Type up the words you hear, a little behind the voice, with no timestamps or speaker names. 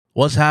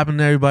What's happening,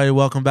 everybody?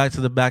 Welcome back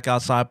to the Back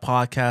Outside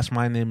podcast.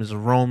 My name is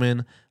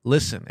Roman.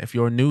 Listen, if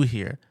you're new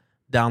here,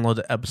 download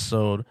the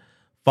episode,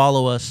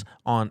 follow us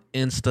on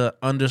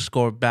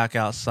Insta_Back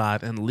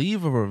Outside, and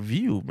leave a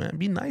review, man.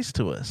 Be nice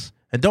to us.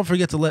 And don't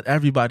forget to let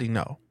everybody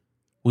know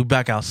we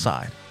back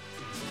outside.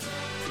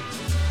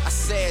 I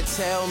said,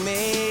 tell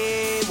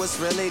me what's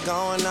really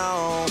going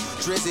on.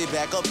 Drizzy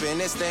back up in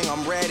this thing,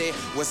 I'm ready.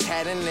 What's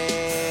happening?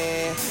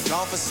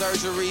 Gone for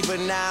surgery, but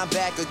now I'm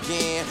back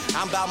again.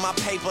 I'm about my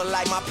paper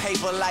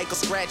like a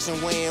scratch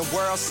and win.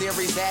 World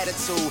Series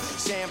attitude,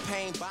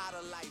 champagne bottle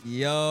like.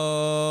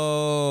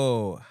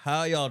 Yo,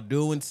 how y'all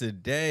doing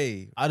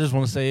today? I just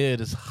want to say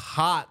it is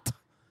hot.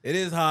 It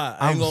is hot.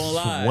 I ain't I'm gonna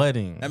lie.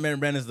 sweating. That man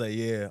Brandon's like,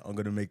 yeah, I'm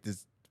gonna make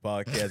this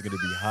podcast gonna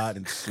be hot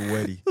and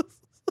sweaty.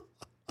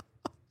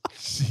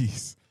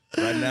 Jeez.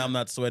 Right now, I'm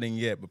not sweating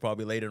yet, but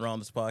probably later on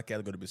this podcast,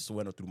 I'm gonna be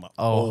sweating through my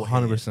Oh, whole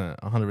head. 100%.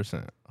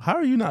 100%. How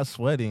are you not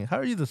sweating? How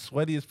are you the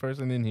sweatiest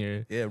person in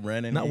here? Yeah,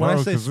 Brandon. Not, yeah. when I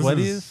Bro, say 'cause this sweatiest,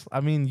 is- I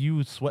mean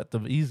you sweat the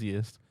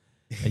easiest.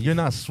 And you're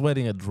not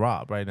sweating a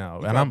drop right now.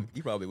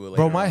 You probably will.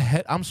 Bro, later my on.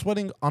 head, I'm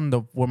sweating on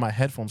the where my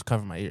headphones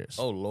cover my ears.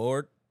 Oh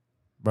Lord,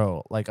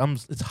 Bro, like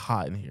it's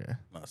hot in here.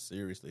 no,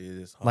 seriously, it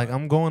is hot. Like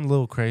I'm going a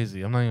little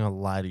crazy. I'm not even gonna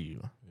lie to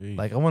you. Hey.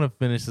 Like I want to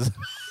finish this.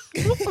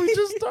 We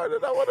just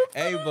started. I want to.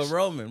 Hey, but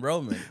Roman,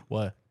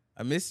 What?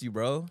 I miss you,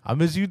 bro. I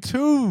miss you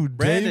too,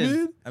 Brandon,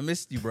 David. I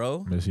missed you,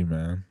 bro. Miss you,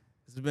 man.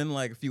 It's been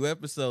like a few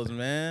episodes,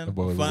 man. The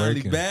boy was Finally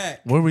working.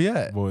 back. Where we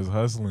at? Boys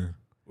hustling.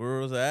 Where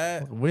was I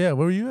at? Where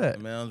were you at?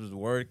 Man, I was just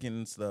working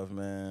and stuff,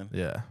 man.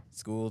 Yeah.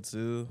 School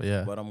too.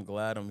 Yeah. But I'm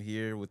glad I'm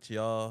here with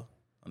y'all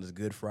on this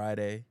Good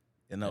Friday.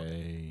 You know,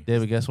 Hey.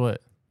 David, guess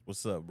what?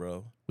 what's up,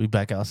 bro? We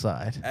back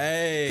outside.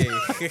 Hey.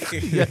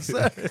 Yes,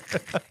 sir.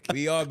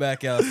 We are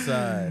back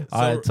outside.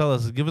 All right, tell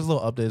us. Give us a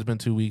little update. It's been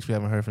 2 weeks. We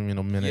haven't heard from you in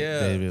a minute, yeah,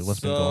 David. What's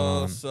been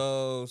going on?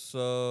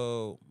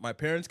 So my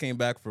parents came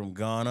back from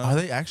Ghana. Are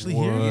they actually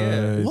What? here?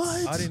 Yeah.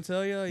 What? I didn't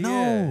tell you?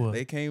 No. Yeah.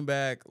 They came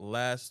back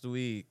last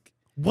week.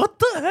 What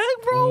the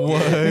heck, bro?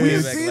 What? We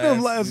Came back seen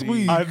them last last week.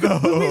 week. I know.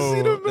 We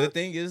seen them. The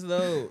thing is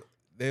though,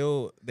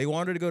 they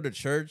wanted to go to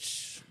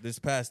church this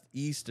past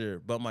Easter,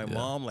 but my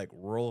mom like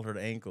rolled her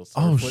ankles.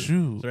 So Oh, her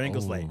shoot. Her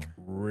ankles Oh. like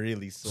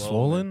really swollen.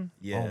 Swollen?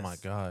 Yes. Oh my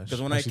gosh.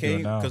 Because when How's I she doing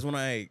came, now? because when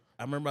I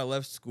remember I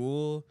left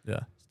school,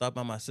 Yeah. stopped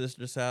by my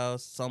sister's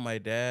house, saw my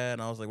dad,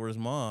 and I was like, "Where's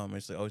mom?"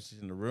 And she's like, "Oh, she's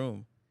in the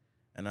room."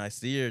 And I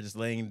see her just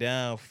laying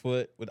down,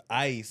 foot with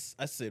ice.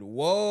 I said,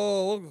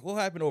 "Whoa, what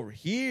happened over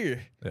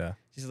here?" Yeah.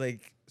 She's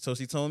like, so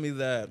she told me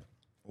that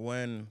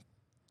when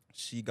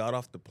she got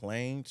off the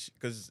plane,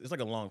 because it's like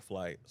a long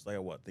flight. It's like,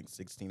 I think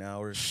 16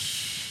 hours.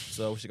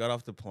 So she got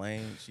off the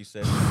plane. She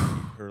said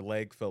her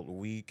leg felt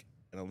weak.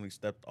 And then when we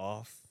stepped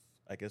off,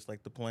 I guess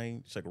like the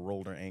plane, she like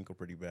rolled her ankle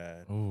pretty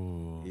bad.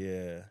 Ooh.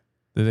 Yeah.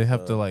 Did they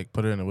have to like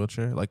put her in a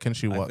wheelchair? Like, can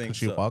she I walk? think Can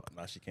she so. walk?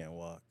 No, she can't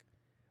walk.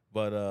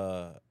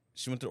 But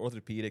she went to the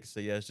orthopedic,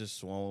 said, yeah, it's just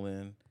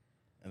swollen.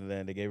 And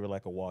then they gave her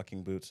like a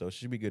walking boot. So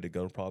she'd be good to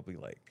go probably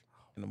like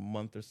in a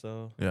month or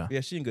so. Yeah. But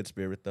yeah, she in good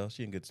spirit though.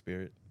 She in good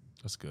spirit.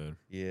 That's good.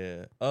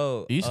 Yeah.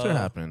 Oh, Easter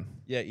happened.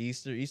 Yeah,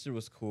 Easter. Easter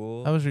was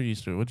cool. How was your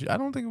Easter? I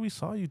don't think we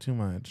saw you too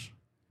much.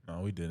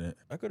 No, we didn't.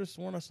 I could have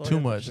sworn I saw Too you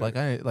at the much.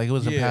 church. Like it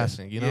was in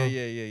passing. You know.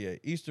 Yeah.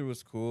 Easter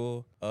was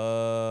cool.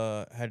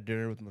 Had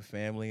dinner with my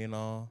family and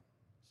all,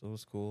 so it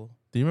was cool.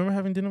 Do you remember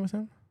having dinner with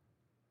him?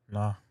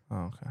 Nah.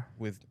 Oh, okay.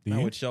 With Do not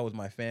you? with y'all, with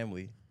my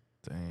family.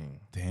 Dang.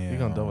 Damn. You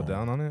gonna double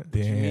down on it? What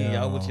you mean? Damn.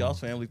 Y'all with y'all's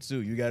family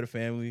too. You got a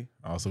family.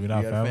 Oh, so we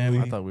not You got a family?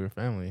 I thought we were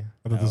family.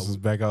 I thought this No. was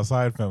back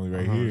outside family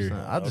right 100%.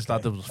 here. I just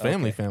thought Okay. this was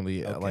family, Okay.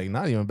 family. Okay. Like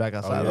not even back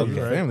outside. yeah, It was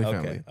you're right. family, Okay.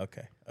 family.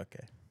 Okay.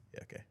 Yeah.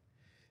 Okay.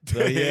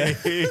 So yeah.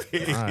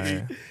 All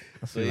right.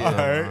 That's So what yeah. you're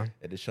Alright. on.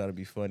 I just try to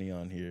be funny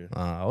on here.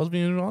 I was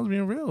being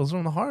real. It was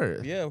from the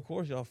heart. Yeah, of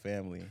course, y'all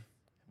family.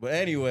 But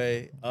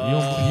anyway,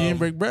 You didn't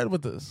break bread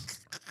with us.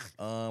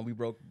 we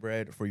broke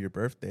bread for your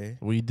birthday.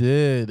 We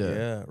did.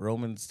 Yeah,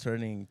 Roman's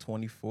turning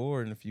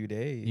 24 in a few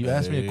days. You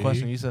asked me a Hey.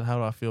 question. You said, "How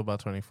do I feel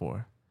about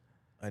 24?"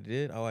 I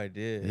did. Oh, I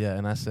did. Yeah,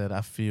 and I said,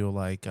 "I feel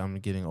like I'm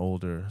getting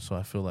older, so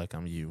I feel like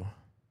I'm you."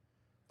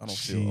 I don't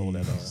feel old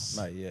at all. Jeez.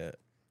 Not yet.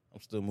 I'm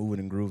still moving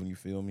and grooving. You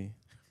feel me?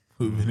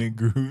 Moving and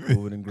grooving.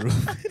 Moving and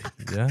grooving.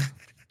 Yeah.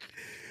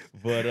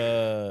 But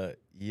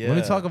yeah. Let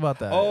me talk about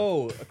that.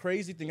 Oh, a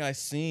crazy thing I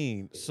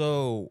seen.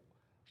 So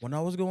when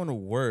I was going to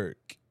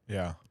work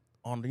Yeah.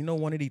 on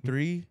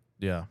 183.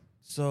 Yeah.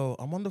 So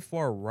I'm on the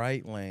far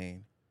right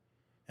lane,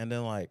 and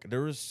then like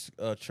there was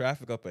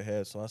traffic up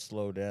ahead, so I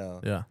slowed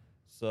down. Yeah.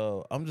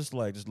 So I'm just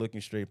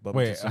looking straight. But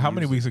Wait, how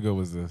many weeks ago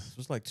was this? It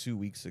was like 2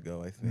 weeks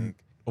ago, I think.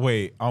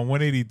 Wait, on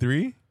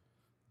 183?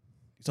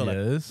 So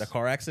Yes. the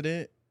car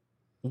accident.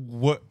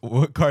 What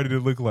car did it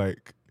look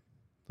like?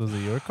 Was it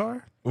your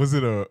car? Was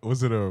it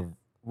a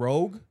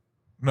Rogue.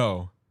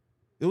 no?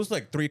 It was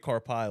like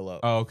 3-car pileup.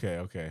 Oh, okay.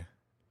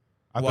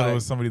 I thought Why? it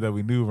was somebody that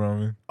we knew,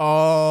 Roman.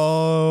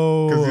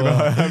 Oh. Because you know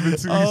what happened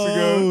 2 weeks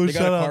ago? They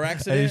got a car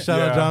accident? Hey, shout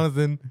out Yeah.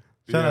 Jonathan.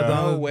 Shout out Yeah.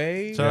 Jonathan. No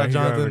way. Shout out he got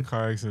in a Jonathan.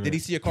 car accident. Did he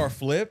see a car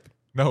flip?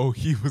 No,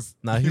 he was.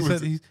 Nah, he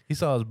was, said he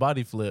saw his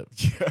body flip.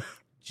 Yeah.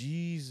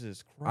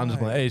 Jesus Christ. I'm just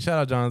playing. Hey, shout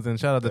out Jonathan.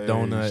 Shout out the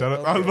donut. Shut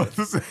up. I was about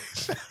to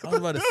say. I was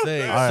about to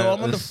say. All right, so I'm on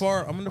the let's-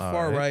 far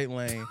all right. right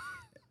lane.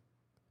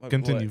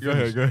 Continue. What? Go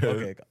ahead. Go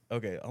ahead.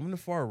 Okay. I'm in the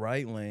far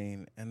right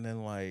lane, and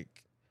then like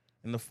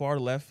in the far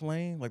left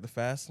lane, like the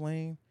fast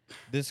lane,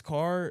 this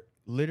car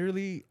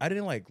literally, I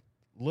didn't like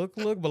look,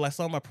 but I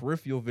saw my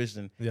peripheral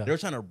vision. Yeah. They were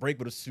trying to brake,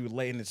 but it was too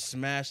late, and it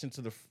smashed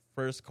into the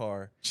first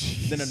car.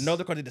 Then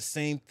another car did the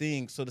same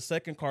thing, so the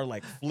second car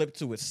like flipped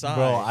to its side.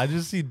 Bro, I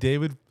just see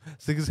David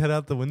stick his head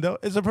out the window.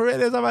 It's a parade.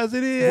 It's my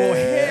city. Bro,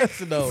 Yeah.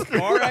 heck no.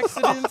 Car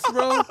accidents,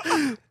 bro.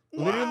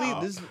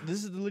 Literally,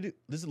 this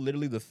is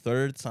literally the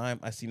third time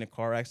I've seen a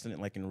car accident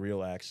like in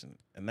real action,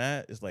 and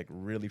that is like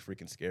really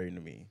freaking scary to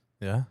me.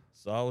 Yeah.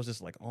 So I was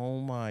just like,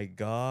 oh my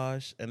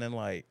gosh, and then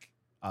like,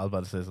 I was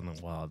about to say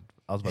something wild.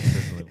 I was about to say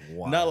something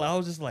wild. no, I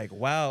was just like,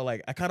 wow,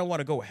 like I kind of want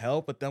to go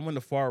help, but then when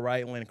the far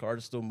right lane car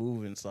is still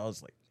moving, so I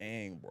was like,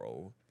 dang,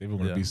 bro, They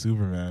want to Yeah. be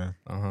Superman.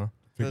 Uh-huh. Pick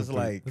because up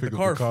like pick the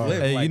up car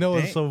flipped. Hey, like, you know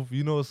what's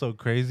dang. so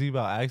crazy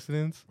about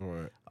accidents?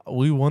 What?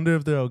 We wonder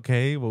if they're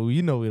okay, but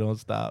we know we don't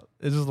stop.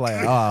 It's just like,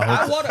 I I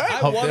hope, want to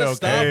hope they're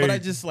stop, okay. but I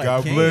just like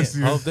God can't. bless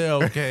you. hope they're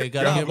okay.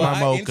 Gotta Nah, get but my I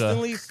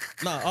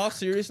mocha. all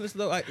seriousness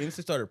though, I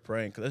instantly started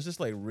praying because it's just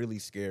like really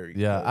scary.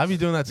 Yeah, I be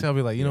doing that too. I'll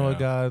be like, you know what,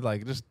 Yeah. God,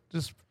 like just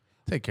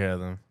take care of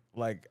them.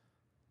 like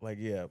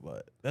yeah,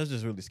 but that's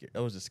just really scary.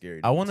 That was just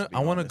scary. I me, want to to be I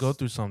want to go honest.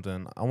 through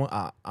something.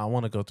 I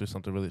want to go through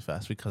something really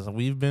fast because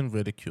we've been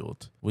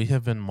ridiculed. We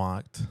have been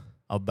mocked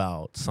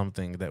about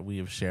something that we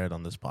have shared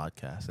on this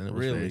podcast, and it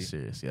was very Really?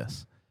 serious.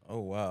 Yes, Oh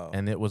wow.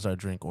 and it was our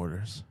drink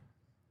orders.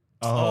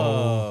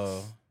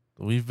 Oh,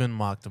 We've been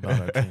mocked about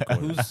our drink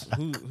orders.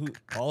 who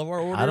all of our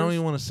orders? I don't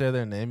even want to say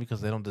their name because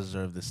they don't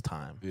deserve this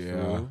time. Yeah.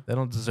 True. They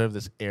don't deserve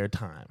this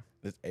airtime.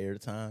 It's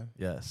airtime.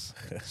 Yes.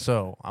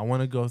 So I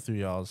want to go through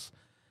y'all's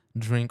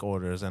drink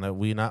orders, and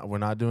we're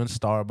not doing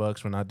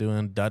Starbucks. We're not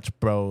doing Dutch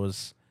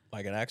Bros.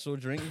 Like an actual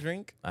drink,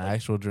 An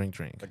actual drink.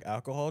 like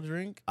alcohol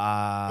drink.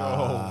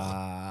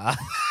 Ah.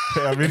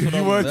 I mean, if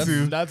you want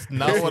to, That's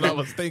not what I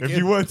was thinking. if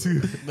you want to,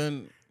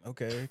 Then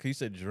okay, cause you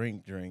said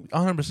drink.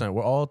 100%.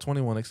 We're all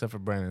 21 except for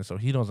Brandon, so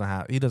he doesn't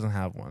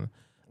have one.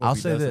 Well, I'll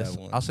he say does this. have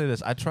one. I'll say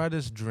this. I tried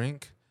this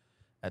drink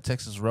at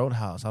Texas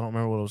Roadhouse. I don't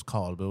remember what it was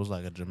called, but it was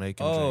like a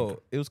Jamaican Oh, drink,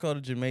 it was called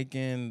a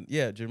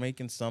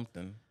Jamaican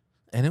something.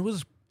 and it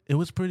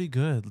was pretty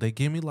good. They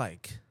gave me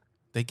like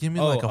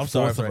a I'm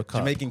sorry, fourth of a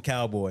cup. Jamaican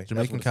cowboy.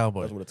 Jamaican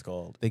cowboy. That's what it's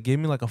called. They gave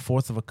me like a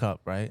fourth of a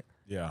cup, right?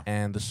 yeah.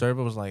 And the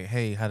server was like,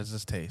 "Hey, how does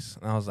this taste?"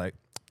 And I was like,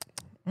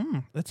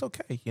 "It's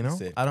okay, you know.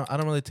 Sick. I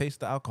don't really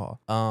taste the alcohol."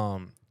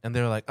 And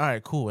they were like, "All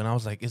right, cool." And I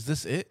was like, "Is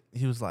this it?"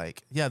 He was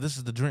like, "Yeah, this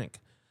is the drink."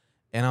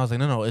 And I was like,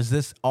 "No, is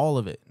this all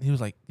of it?" He was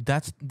like,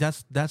 "That's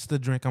the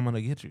drink I'm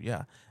gonna get you."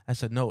 Yeah. I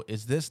said, "No,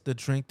 is this the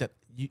drink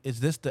is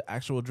this the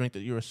actual drink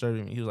that you were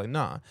serving me?" He was like,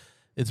 "Nah,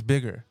 it's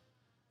bigger.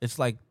 It's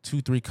like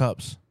 2-3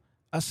 cups."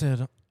 I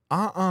said,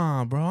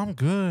 bro, I'm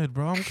good,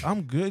 bro.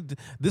 I'm good.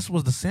 This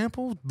was the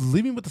sample.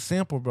 Leave me with the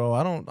sample, bro.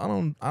 I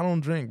don't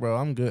drink, bro.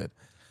 I'm good.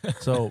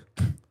 So,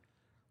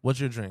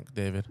 what's your drink,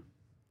 David?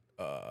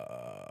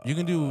 You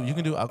can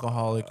do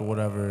alcoholic or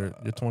whatever.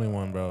 You're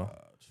 21, bro.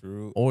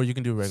 True. Or you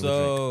can do regular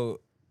drink.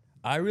 So,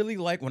 I really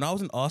like when I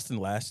was in Austin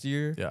last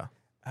year. Yeah.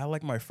 I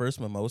like my first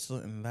mimosa,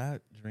 and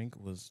that drink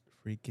was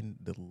freaking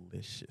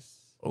delicious.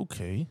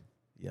 Okay.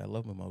 Yeah, I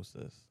love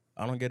mimosas.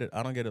 I don't get it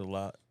a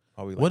lot.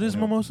 Probably like What is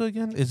one or- mimosa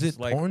again? Is It's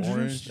it like orange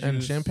orange juice and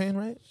juice. champagne,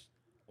 right?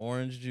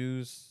 Orange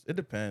juice. It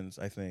depends.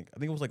 I think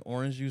it was like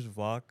orange juice,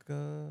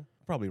 vodka.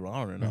 Probably wrong.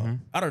 I don't know. Mhm.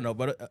 I don't know,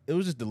 but it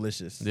was just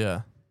delicious.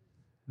 Yeah.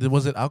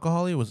 Was it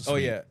alcoholic or was it Oh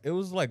sweet? yeah, it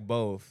was like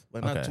both.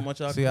 Like not Okay. too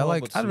much alcohol. See,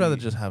 but I'd rather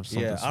sweet. just have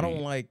something Yeah, I don't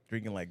sweet. like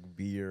drinking like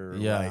beer.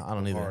 Yeah, like, I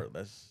don't either. hard.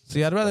 That's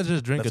See, I'd rather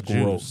just drink a that's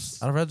juice.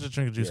 gross. I'd rather just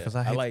drink a juice Yeah, because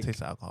I I hate like- the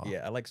taste of alcohol.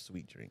 yeah, I like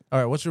sweet drink. All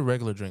right, what's your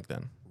regular drink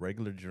then?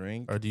 Regular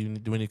drink. Or do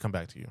we need to come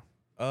back to you?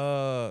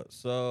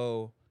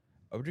 So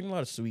I would drink a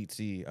lot of sweet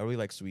tea. I really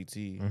like sweet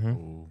tea. Mm-hmm.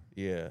 Ooh.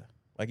 Yeah,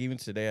 like even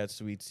today I had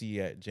sweet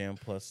tea at Jam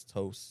Plus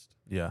Toast.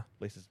 Yeah.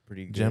 Place is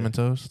pretty good. Jam and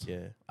toast?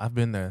 Yeah, I've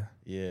been there.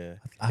 yeah.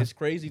 I- It's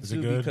crazy Is it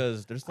too good?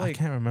 because there's I like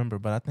can't remember,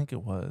 but I think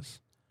it was.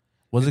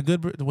 Was it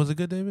good? Was it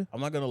good, David? I'm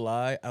not gonna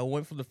lie. I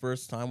went for the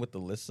first time with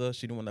Alyssa.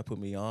 She the one that put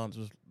me on.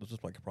 This was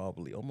like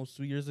probably almost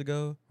 2 years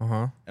ago.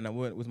 Uh-huh. And I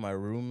went with my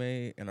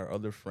roommate and our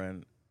other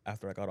friend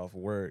after I got off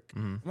work.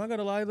 Mhm. I'm not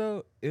gonna lie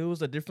though, it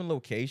was a different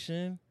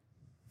location.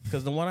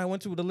 Because the one I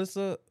went to with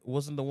Alyssa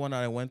wasn't the one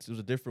I went to. It was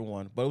a different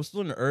one. But it was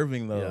still in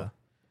Irving though.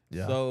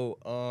 Yeah.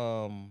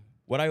 So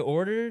what I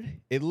ordered,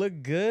 it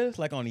looked good,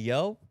 like on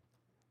Yelp.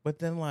 But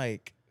then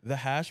like the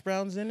hash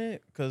browns in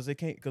it, because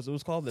it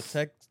was called the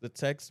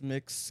Tex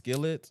Mix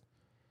Skillet.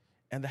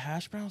 And the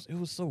hash browns, it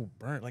was so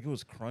burnt, like it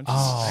was crunchy.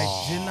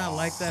 I did not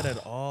like that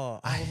at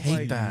all. I was hate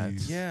like, that.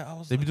 Yeah, I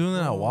was. They be like, doing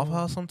that at "Bro." Waffle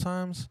House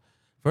sometimes.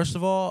 First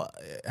of all,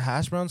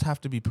 hash browns have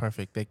to be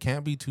perfect. They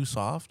can't be too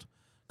soft.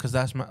 Cause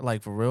that's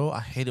like for real. I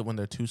hate it when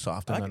they're too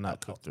soft and I they're like-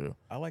 not cooked through.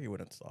 I like it when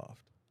it's soft.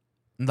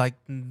 Like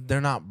they're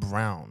not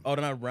brown. Oh,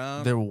 they're not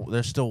brown.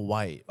 They're still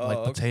white, Oh, like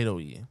okay.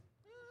 potato-y.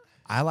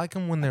 I like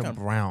them when they're kinda-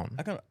 brown.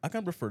 I kind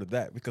of prefer to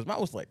that because mine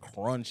was like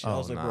crunchy. I Oh,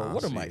 was like, nah, bro,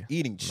 what am I see.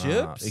 eating? Nah,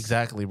 Chips?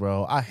 exactly,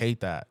 bro. I hate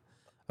that.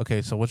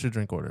 Okay, so what's your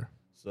drink order?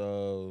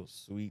 So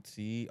sweet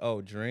tea.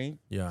 Oh, drink.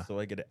 Yeah. So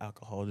I get an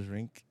alcohol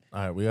drink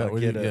All right, we got I'll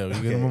get a- we get a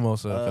okay.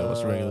 mimosa. Okay,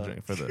 what's the regular Uh,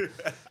 drink for the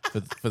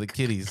for the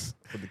kiddies?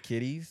 for the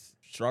kitties.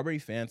 Strawberry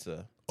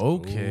Fanta.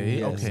 Okay,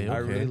 Yes, okay, I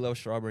really okay. love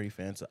strawberry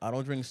Fanta. I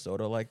don't drink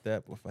soda like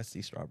that, but if I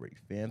see strawberry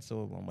Fanta,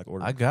 I'm like,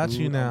 ordering I got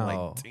you food, I'm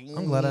now. like,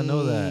 I'm glad I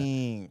know that.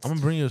 "Dang." I'm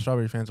gonna bring you a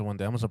strawberry Fanta one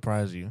day. I'm gonna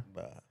surprise you.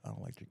 But I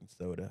don't like drinking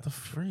soda. The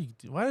freak?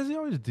 Dude. Why does he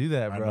always do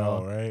that, I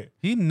bro? know, right?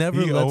 He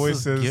never He lets always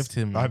us says, gift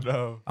him. I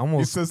know. He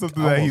Almost- says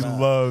something that he almost-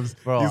 loves.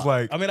 Bro, He's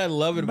like, I mean, I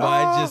love it, but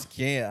Nah. I just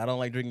can't. I don't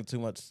like drinking too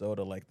much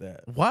soda like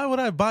that. Why would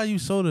I buy you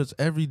sodas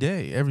every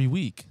day, every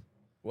week,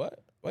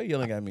 What? Why are you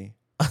yelling at me?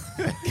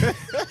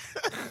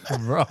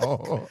 bro?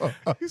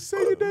 you say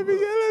you never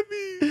yell at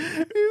me. He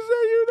said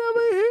you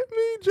never hit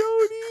me,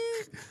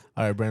 Jody.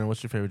 All right, Brandon,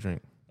 what's your favorite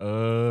drink? Man,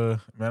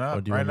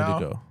 Or do you right want me now,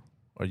 to go?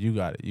 Or you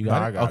got it? You No,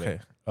 got I it? got okay.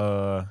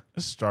 it.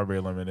 It's strawberry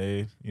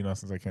lemonade. You know,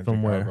 since I can't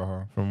From drink where?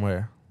 alcohol. From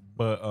where?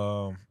 But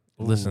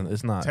Listen, ooh,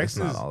 it's not. It's Texas.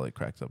 not all it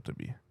cracks up to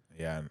be.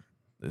 Yeah.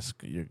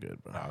 You're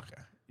good, bro.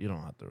 Okay. You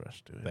don't have to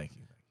rush to it. Thank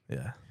you.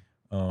 Yeah.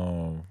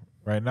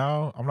 Right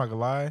now, I'm not gonna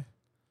lie.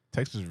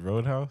 Texas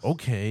Roadhouse.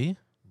 Okay.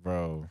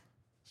 Bro.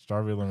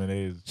 Strawberry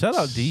lemonade. Shout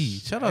out D.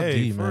 Shout out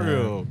D, for man.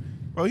 real.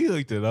 Bro, he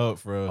hooked it up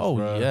for us. Oh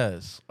bro.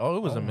 yes. Oh,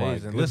 it was Oh, my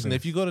amazing. Listen,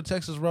 if goodness. you go to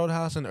Texas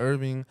Roadhouse in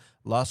Irving,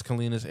 Las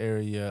Colinas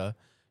area,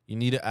 you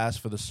need to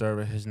ask for the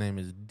server. His name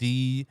is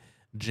D.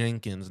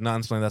 Jenkins.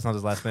 Not saying that's not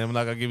his last name. I'm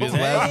not gonna give you his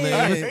last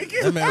name.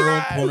 That man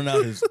wrote pulling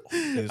out his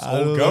I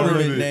whole don't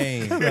government know.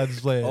 name. I'm not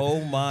just playing.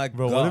 Oh my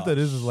Bro, god. what if that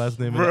is his last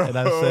name and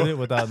I said it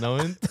without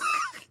knowing?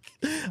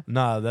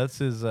 Nah, that's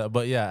his.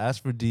 But yeah,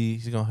 ask for D.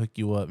 He's gonna hook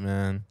you up,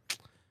 man,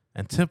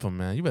 and tip him,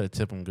 man. You better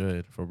tip him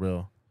good for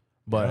real.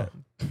 But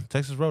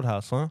Texas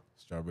Roadhouse, huh?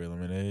 Strawberry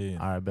lemonade.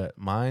 All right, bet.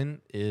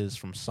 Mine is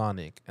from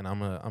Sonic, and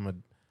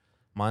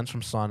mine's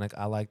from Sonic.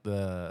 I like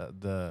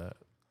the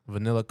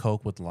vanilla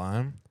Coke with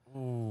lime.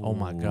 Oh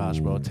my gosh,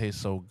 bro, it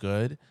tastes so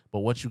good. But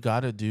what you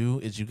gotta do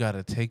is you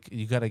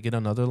gotta get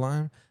another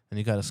lime and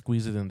you gotta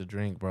squeeze it in the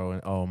drink, bro.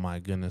 And oh my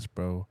goodness,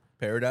 bro,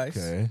 Paradise?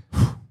 Okay.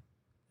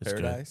 it's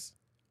good. Paradise?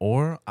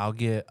 Or I'll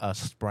get a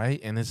Sprite,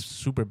 and it's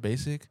super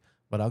basic,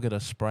 but I'll get a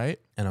Sprite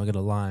and I'll get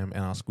a lime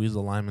and I'll squeeze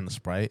the lime in the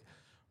Sprite,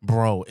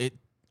 bro.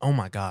 Oh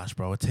my gosh,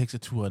 bro, it takes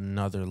it to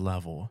another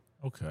level.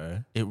 Okay.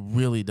 It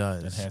really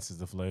does. Enhances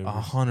the flavor.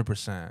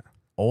 100%.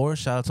 Or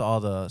shout out to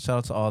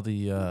all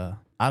the.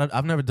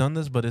 I've never done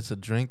this, but it's a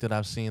drink that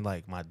I've seen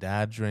like my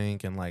dad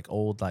drink and like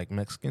old like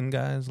Mexican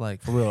guys,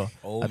 like for real.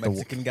 Old at the-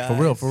 Mexican guys?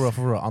 For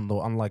real.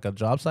 On like a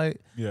job site,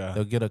 Yeah.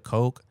 they'll get a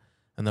Coke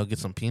and they'll get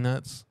some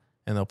peanuts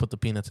and they'll put the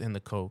peanuts in the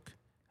Coke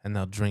and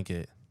they'll drink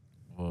it.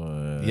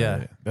 What?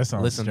 Yeah. That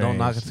sounds Listen, don't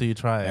knock it strange. till you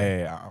try it.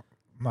 Hey, I'm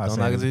not Don't saying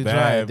knock it it's till you bad,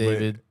 try it, but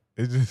David.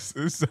 it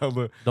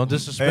sounds. Don't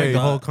disrespect Hey, the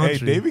whole country.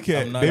 Hey, David I'm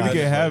can't. not David gonna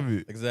can't have say-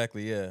 it.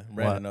 Exactly, yeah. What?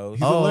 Brandon knows.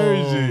 He's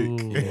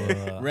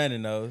allergic.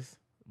 Brandon knows.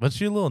 But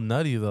you're a little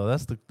nutty though.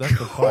 That's the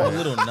Oh, part. a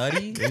little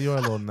nutty? Yeah, you are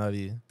a little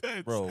nutty.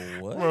 Bro,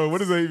 what? Bro, what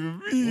does that even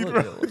mean, What,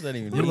 bro? what does that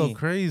even You're a little mean?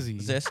 crazy.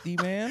 Zesty,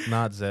 man?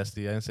 Not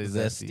zesty. I didn't say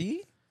zesty. Zesty?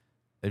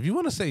 If you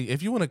want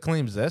to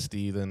claim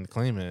zesty, then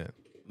claim it.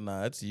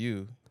 Nah, it's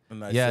you.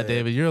 And I Yeah, said-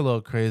 David, you're a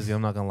little crazy.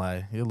 I'm not gonna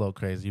lie, you're a little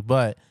crazy.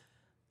 But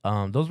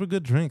those were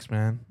good drinks,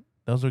 man.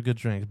 Those were good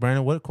drinks.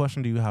 Brandon, what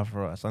question do you have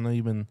for us? I know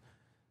you've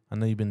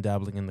been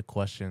dabbling in the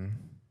question.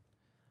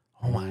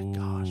 Oh my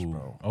gosh,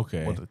 bro.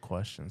 Okay. What are the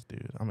questions,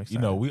 dude? I'm excited.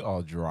 You know, we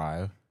all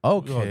drive.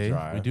 okay,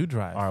 drive. we do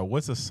drive. All right,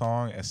 what's a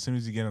song as soon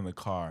as you get in the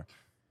car?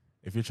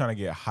 If you're trying to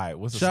get hype,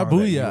 what's a song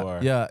that you are?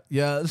 Shabuya.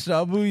 Yeah,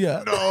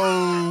 Shabuya.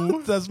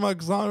 No. That's my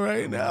song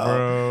right now.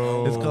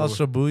 Bro. It's called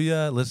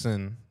Shabuya.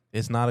 Listen,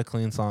 it's not a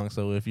clean song,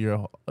 so if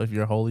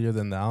you're holier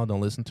than thou,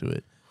 don't listen to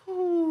it.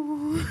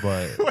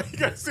 But Why you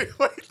gotta say it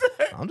like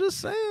that? I'm just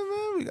saying,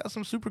 man, we got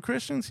some super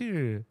Christians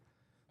here.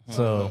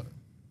 So,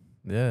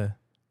 yeah,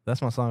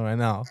 that's my song right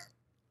now.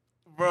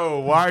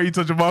 Bro, why are you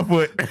touching my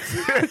foot?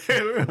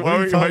 why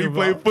are you talking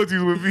playing about?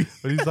 footsies with me?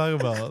 What are you talking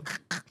about?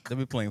 They've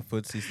been playing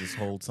footsies this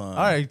whole time.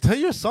 All right, tell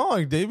your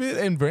song, David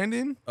and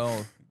Brandon.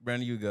 Oh,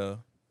 Brandon, you go.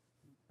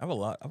 I have a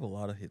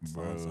lot of hit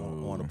songs I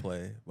Bro. want to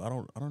play, but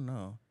I don't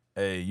know.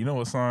 Hey, you know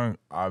what song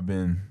I've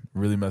been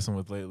really messing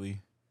with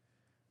lately?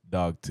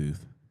 Dogtooth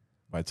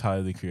by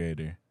Tyler the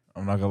Creator.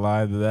 I'm not gonna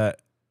lie to that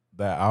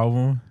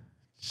album.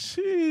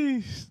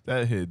 Jeez,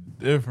 that hit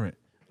different.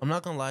 I'm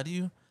not gonna lie to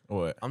you.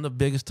 What? I'm the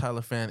biggest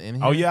Tyler fan in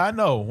here. Oh yeah, I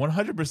know,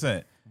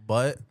 100%.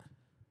 But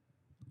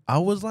I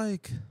was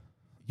like,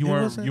 You It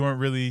weren't wasn't- you weren't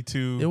really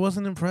too. it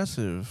wasn't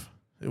impressive.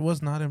 It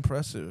was not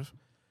impressive.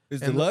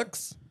 Is And-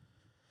 Deluxe?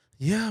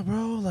 Yeah,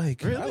 bro.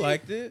 Like, I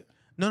liked it.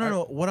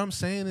 no. What I'm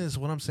saying is,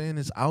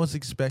 I was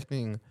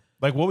expecting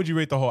Like, what would you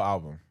rate the whole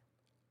album?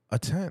 a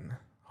 10,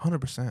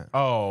 100%.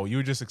 Oh, you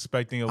were just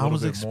expecting a little I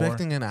was bit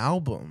expecting an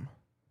album.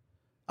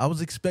 I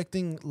was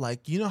expecting,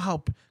 like, you know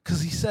how,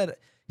 because he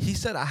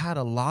said I had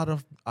a lot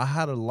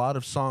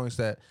of songs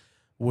that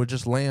were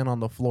just laying on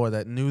the floor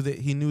that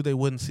he knew they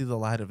wouldn't see the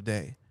light of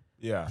day.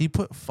 Yeah. He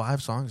put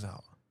 5 songs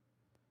out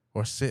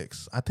or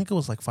 6. I think it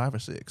was like 5 or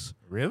 6.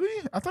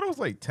 Really? I thought it was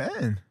like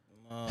 10.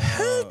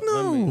 Heck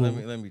no.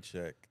 Let me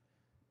check.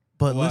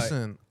 But Why?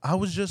 listen, I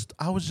was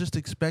just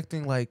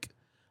expecting like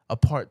a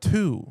part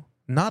 2,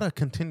 not a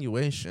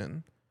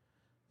continuation.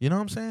 You know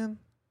what I'm saying?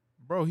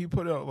 Bro, he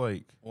put out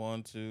like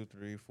 1, 2,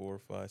 3, 4,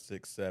 5,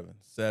 6, 7.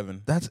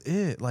 7. That's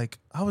it. Like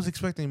I was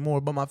expecting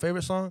more, but my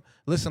favorite song.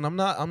 Listen, I'm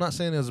not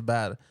saying it was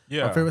bad.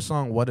 yeah. My favorite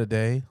song, "What a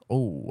Day."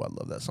 Oh, I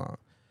love that song.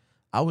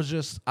 I was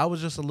just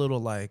a little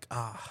like,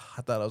 I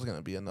thought it was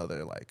gonna be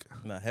another like,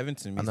 Nah, Heaven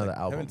to Me. Another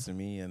album. Heaven to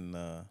Me and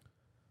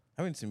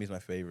Heaven to Me is my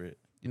favorite.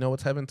 you know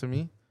what's heaven to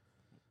me?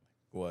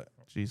 What?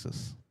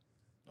 Jesus.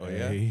 Oh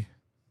yeah. Hey.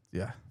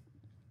 Yeah.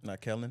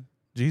 Not Kellen.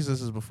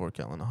 Jesus is before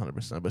Kellen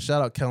 100%. But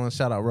shout out Kellen,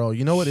 shout out Ro.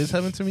 You know what is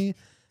heaven to me?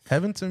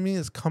 Heaven to me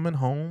is coming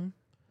home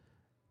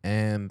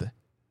and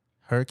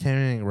her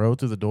carrying Ro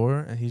through the door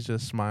and he's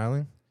just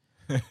smiling.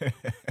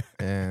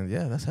 And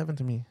yeah, that's heaven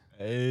to me.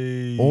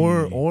 Hey.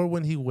 Or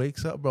when he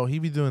wakes up, bro, he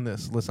be doing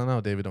this. Listen, I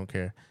know David don't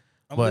care.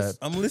 But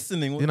I'm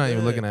listening. You're not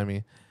even looking at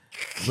me.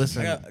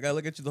 Listen, I gotta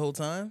look at you the whole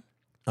time.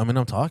 I mean,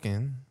 I'm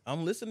talking.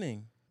 I'm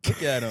listening.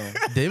 Look at him.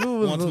 David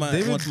was Wants my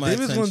David's one of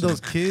attention.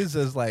 those kids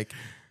that's like,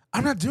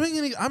 I'm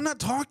not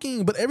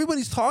talking, but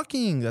everybody's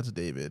talking. That's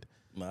David.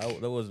 Nah,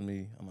 that wasn't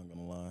me. I'm not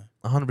gonna lie.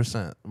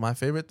 100%. My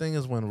favorite thing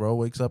is when Ro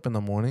wakes up in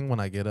the morning when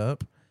I get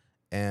up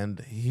and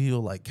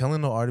he'll like,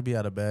 Kellen will already be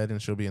out of bed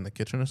and she'll be in the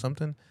kitchen or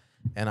something.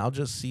 And I'll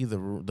just see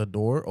the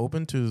door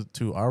open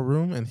to our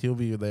room and he'll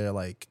be there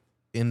like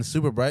in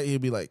super bright. He'll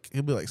be like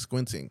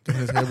squinting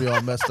because his hair be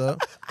all messed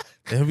up.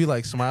 And he'll be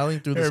like smiling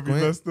through the Hair be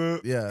squint. messed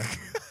up. Yeah.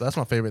 That's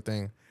my favorite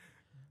thing.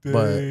 Dang.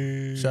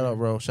 But shout out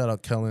Ro. Shout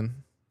out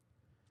Kellen.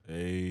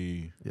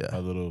 Hey. Yeah. A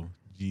little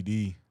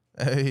GD.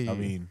 Hey. I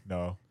mean,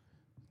 no.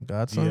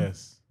 Godson?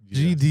 Yes.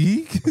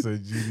 GD? I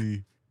said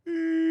GD.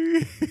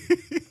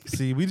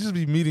 See, we just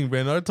be meeting,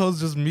 Brandon. Our toes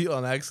just meet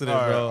on accident,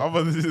 All right, bro. I'm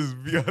about to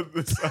just be on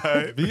the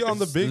side. Be on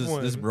the big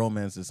one. This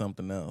bromance is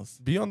something else.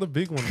 Be on the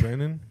big one,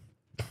 Brandon.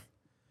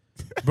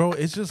 Bro,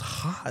 it's just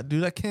hot,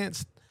 dude.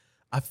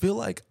 I feel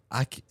like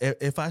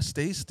if I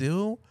stay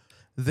still,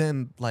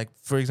 then like,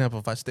 for example,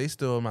 if I stay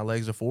still and my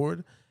legs are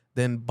forward,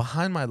 then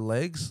behind my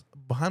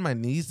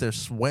knees, they're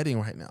sweating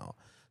right now.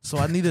 So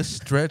I need to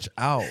stretch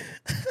out.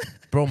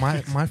 Bro,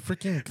 my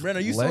freaking Brandon,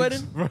 are you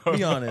legs- sweating?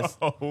 Be honest.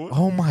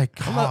 Oh my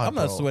God, I'm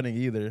not bro. sweating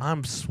either.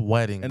 I'm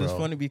sweating, and bro. it's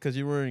funny because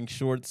you're wearing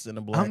shorts and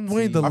a black I'm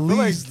wearing tee. the I feel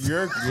least. like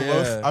you're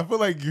close. Yeah. I feel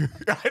like you.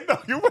 I know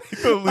you're wearing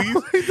the least.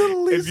 wearing the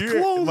and least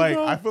you're clothes, like,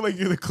 bro. I feel like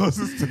you're the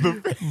closest to the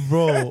fan.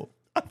 Bro,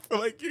 I feel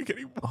like you're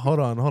getting. hold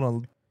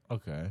on.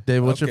 Okay.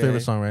 Dave, what's your Okay.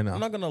 favorite song right now? I'm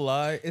not gonna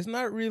lie. It's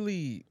not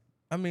really.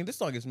 I mean, this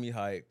song gets me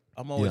hype.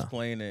 I'm always Yeah.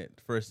 playing it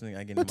first thing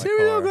I get in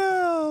Material my car.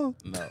 Girl.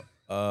 No.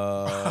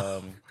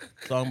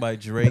 Song by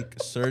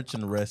Drake, Search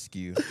and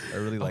Rescue. I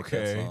really like that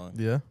Okay. song.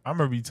 Yeah. I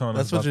remember you telling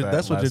us That's what about your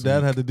that dad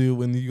last had to do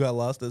when you got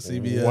lost at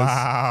week. CBS.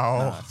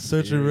 Wow.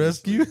 Search and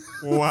Seriously. rescue.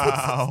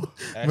 Wow.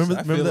 Actually, remember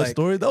I feel that like-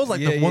 story? That was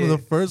like Yeah, one of yeah.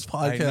 the first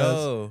I podcasts.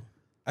 know.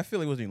 I feel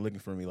like he wasn't even looking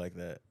for me like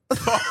that.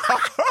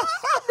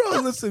 Bro,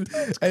 listen.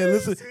 Hey,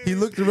 listen. He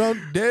looked around.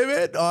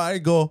 David, all right,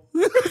 go.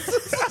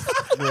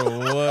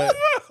 Bro, what?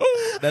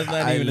 That's not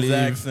I even his leave.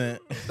 accent.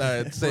 All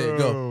right, say it.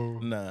 Go.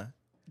 Nah.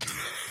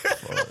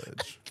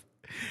 Fudge.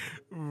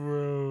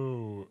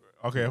 Bro.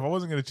 Okay, if I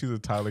wasn't gonna choose a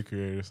Tyler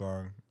Creator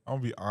song, I'm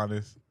gonna be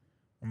honest.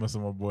 I'm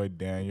messing with my boy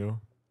Daniel.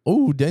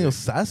 Oh, Daniel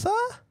Sasa?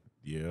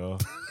 Yeah. I don't know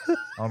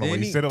why Didn't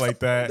you he- said it like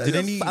that.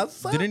 Didn't he?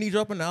 Salsa? Didn't he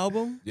drop an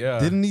album? Yeah.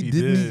 Didn't he?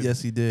 Didn't he? did.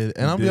 Yes, he did.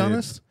 And He I'll be did.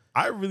 honest,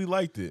 I really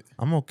liked it.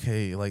 I'm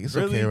okay. Like it's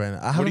Really? okay right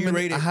now. What do you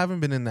rate I it? haven't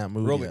been in that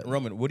mood yet.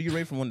 Roman, what do you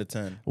rate from 1 to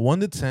 10? 1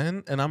 to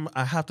 10, and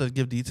I have to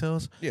give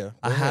details. Yeah.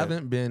 I go ahead.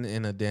 haven't been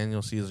in a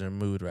Daniel Caesar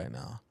mood right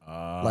now.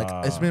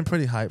 Like it's been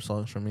pretty hype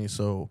songs for me.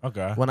 So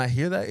okay. when I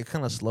hear that, it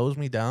kind of slows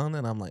me down,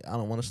 and I'm like, I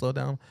don't want to slow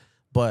down.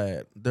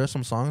 But there's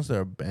some songs that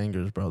are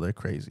bangers, bro. They're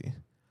crazy.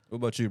 What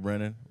about you,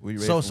 Brennan? What do you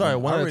rate So from sorry,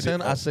 1 out of rated-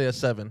 10, I say a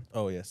 7.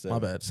 Oh yeah, 7. My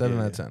bad, 7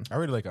 Yeah, out of 10. I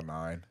really like a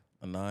 9.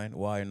 A 9.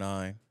 Why a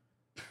 9?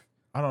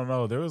 I don't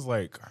know. There was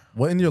like,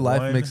 What in your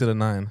life One- makes it a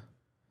 9?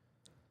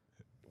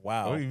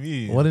 Wow. what do you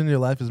mean? What in your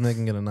life is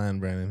making it a 9,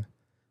 Brandon?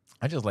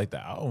 I just like the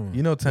album.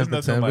 You know, 10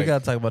 There's for 10. nothing We like-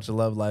 gotta talk about your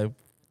love life.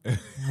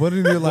 What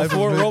in your life?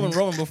 Before is making-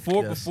 Roman,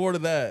 Yes. before to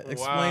that,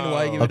 explain Wow.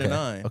 why you give Okay. it a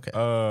 9.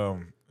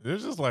 Okay.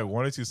 There's just like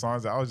 1 or 2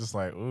 songs that I was just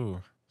like, ooh,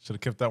 should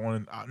have kept that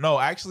one. No,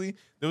 actually,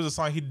 there was a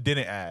song he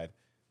didn't add.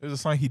 There was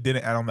a song he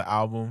didn't add on the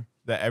album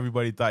that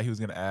everybody thought he was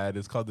gonna add.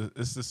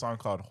 It's this song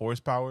called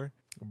Horsepower,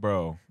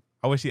 bro.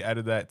 I wish he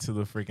added that to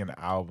the freaking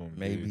album.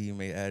 Maybe dude. he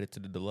may add it to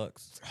the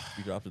deluxe.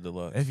 He dropped the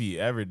deluxe. If he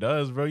ever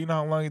does, bro. You know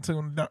how long it took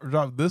him to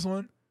drop this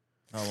one,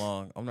 How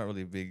long? I'm not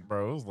really a big.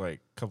 bro? It was like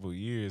a couple of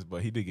years,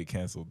 but he did get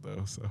canceled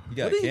though. So He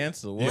got What did he-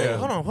 canceled. Wait, Yeah.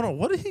 hold on.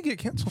 What did he get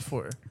canceled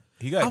for?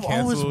 he got I've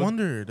canceled. always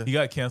wondered. He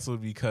got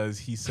canceled because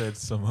he said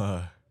some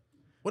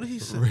What did he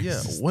say? Yeah.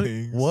 racist What?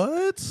 things.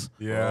 What?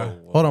 yeah.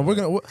 Oh, Hold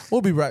on.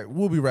 We'll be right.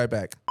 We'll be right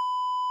back.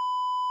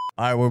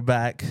 All right, we're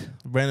back.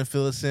 Brandon,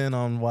 fill us in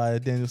on why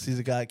Daniel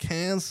Caesar got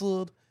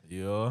canceled.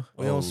 Yeah.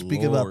 We don't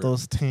speak about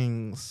those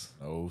things.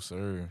 Oh,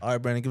 sir. All right,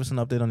 Brandon, give us an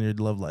update on your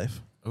love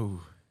life.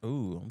 Ooh.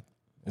 Ooh,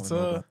 It's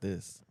know about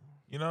this.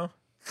 You know,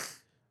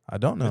 I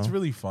don't know. it's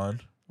really fun.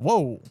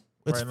 Whoa,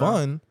 it's Right now.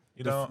 fun.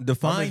 You know,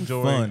 define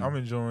fun. I'm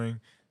enjoying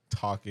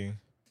talking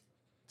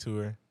to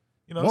her.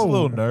 You know, Whoa.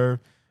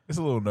 It's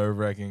a little nerve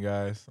wracking,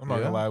 guys. I'm not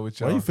Yeah? gonna lie with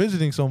Why y'all. are you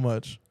fidgeting so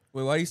much?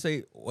 Wait, why do you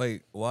say?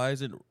 Wait, why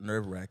is it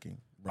nerve wracking?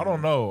 I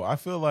don't know. I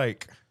feel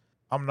like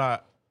I'm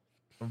not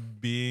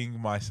being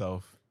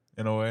myself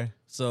in a way.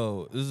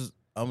 So this is.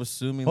 I'm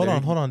assuming. Hold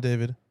on,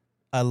 David.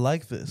 I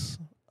like this.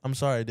 I'm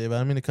sorry, David. I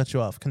didn't mean to cut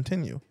you off.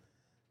 Continue.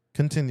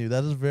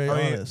 That is very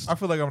honest. I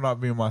feel like I'm not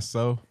being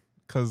myself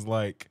because,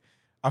 like,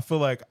 I feel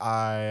like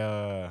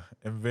I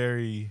am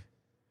very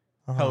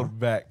held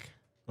back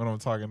when I'm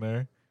talking to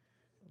her,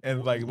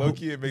 and like low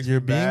key, it makes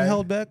You're me being mad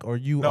held back, or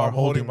you No, are I'm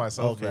holding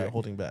myself okay, back.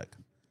 holding back.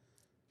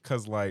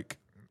 because, like,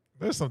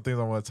 there's some things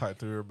I want to talk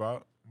to her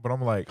about, but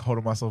I'm like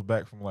holding myself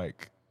back from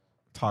like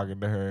talking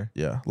to her,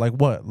 Yeah, like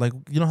what? Like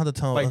you don't have to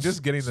tell like us.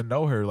 just getting to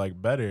know her like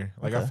better.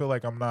 Like I Okay. feel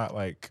like I'm not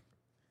like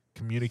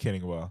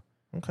communicating well,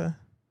 Okay.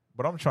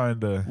 but I'm trying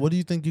to What do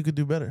you think you could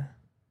do better?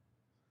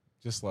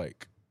 just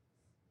like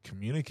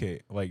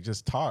communicate, like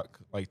just talk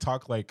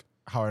like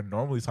how I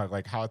normally talk,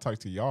 like how I talk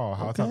to y'all,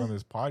 how I talk Okay. on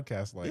this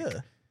podcast. Like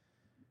Yeah.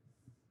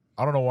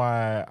 I don't know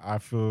why I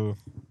feel,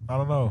 I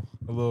don't know,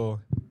 a little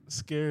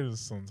scared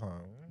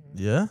sometimes.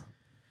 Yeah.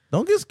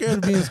 Don't get scared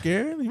of being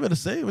scared. You better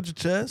say it with your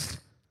chest.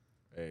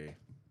 Hey,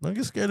 Don't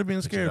get scared of being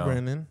But you scared, know.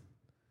 Brandon.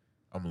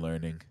 I'm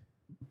learning.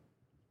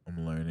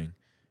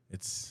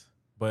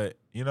 But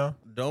you know,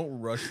 Don't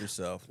rush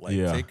yourself. Like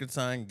Yeah. take your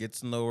time, get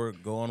to know her,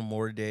 go on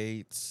more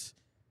dates,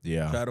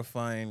 yeah, try to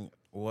find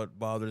what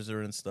bothers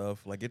her and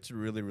stuff. Like get to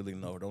really, really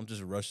know her. Don't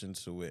just rush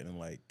into it and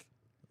like.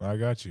 I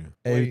got you.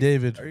 Hey, Wait,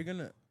 David. Are you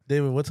gonna?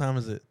 David, what time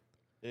is it?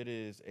 It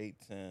is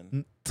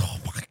 8:10. Oh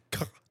my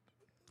god.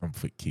 I'm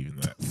keeping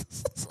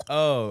that.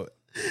 Oh,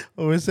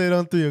 Oh, we say it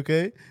on 3,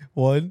 okay?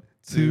 1,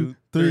 2, Two,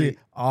 3. three.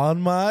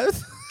 On my.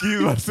 Keep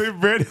my say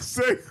Brandon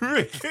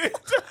segment.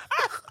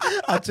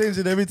 I change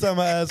it every time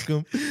I ask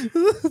him.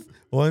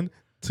 1,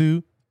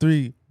 2,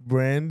 3.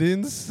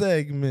 Brandon's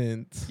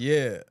segment.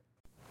 yeah.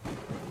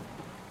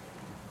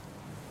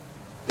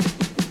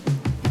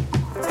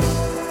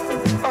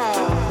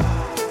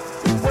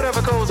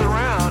 Whatever goes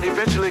around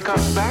eventually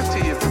comes back to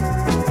you.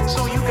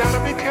 So you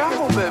gotta be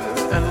careful,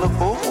 baby, and look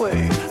both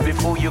ways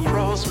before you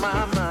cross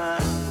my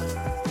mind.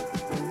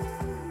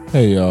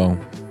 Hey y'all,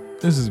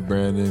 this is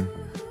Brandon,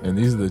 and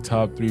these are the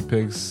top 3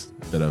 picks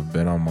that have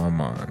been on my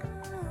mind.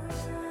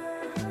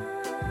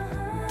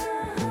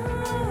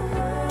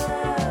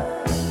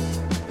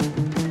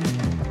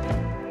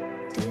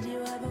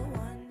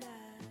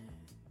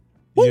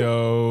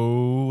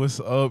 Yo, what's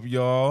up,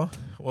 y'all?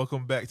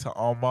 Welcome back to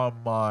On My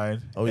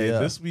Mind. Oh, Hey, yeah.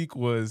 this week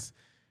was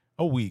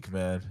a week,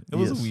 man. It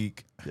was Yes. a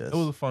week. Yes. It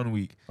was a fun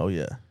week. Oh,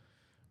 yeah.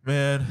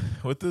 Man,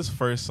 with this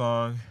first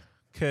song,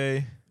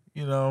 okay,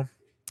 you know,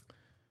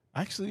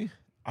 actually,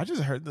 I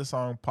just heard this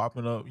song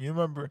popping up. You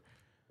remember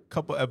a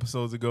couple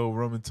episodes ago,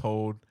 Roman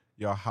told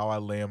y'all how I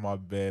lay in my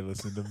bed,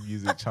 listening to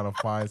music, trying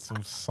to find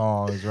some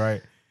songs,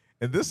 right?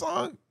 And this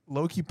song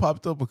low-key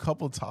popped up a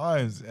couple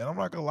times, and I'm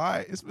not gonna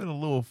lie, it's been a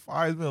little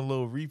fire, it's been a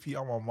little repeat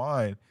on my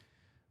mind.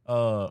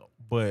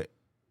 But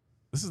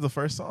this is the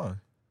first song.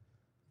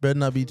 Better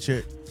not be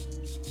cheered.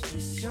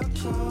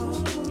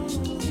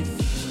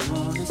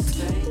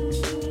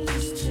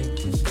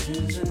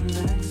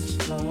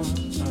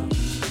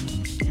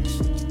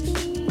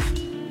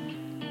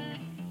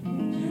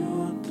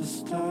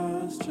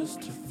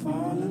 Just to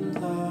fall in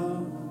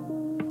love,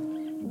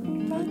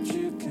 but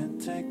you can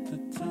take the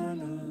time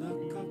to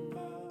look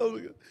above. Oh, my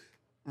God.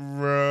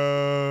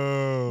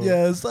 Bro.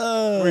 Yes.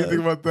 What do you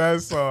think about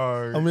that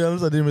song? I mean,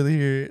 honest, I didn't really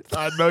hear it.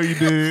 I know you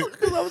did.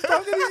 Because I was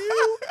talking to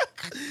you.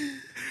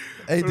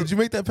 Hey, did you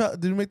make that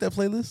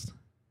playlist?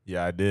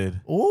 Yeah, I did.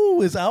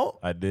 Oh, it's out?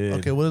 I did.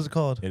 Okay, what is it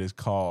called? It is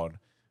called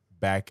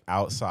Back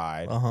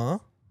Outside Uh-huh.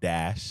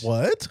 Dash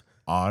What?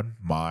 on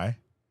My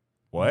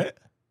What?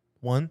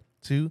 1,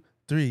 2,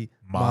 3.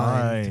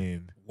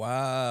 Mind.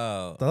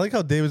 Wow. I like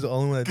how David's the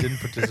only one that didn't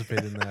participate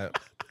in that.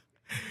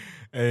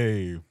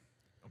 Hey.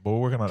 But we're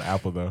working on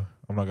Apple though.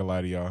 I'm not gonna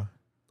lie to y'all.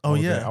 Oh, I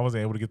yeah.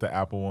 wasn't able to get the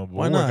Apple one, but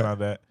Why we're working not? on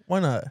that. Why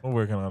not? We're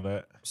working on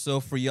that. So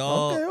for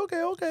y'all,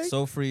 Okay.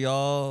 so for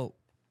y'all,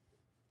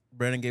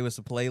 Brandon gave us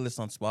a playlist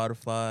on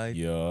Spotify.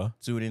 Yeah.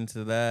 Tune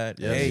into that.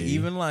 Yes. Hey,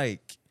 even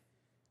like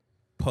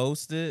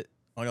post it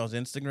on y'all's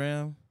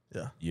Instagram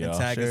Yeah. Yeah. and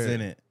tag us sure.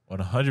 in it.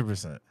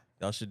 100%.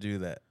 Y'all should do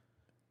that.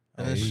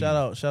 And then Hey.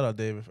 shout out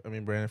David. I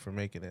mean Brandon for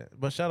making it.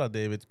 But shout out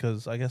David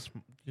because I guess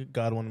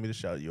God wanted me to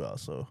shout you out.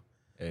 So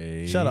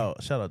Hey. shout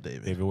out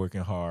David. David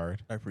working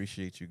hard. I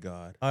appreciate you,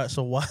 God. All right,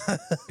 so why?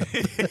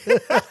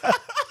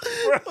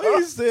 Why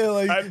you say it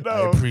like I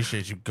know.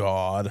 appreciate you,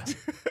 God.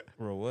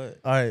 Bro, what?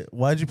 All right,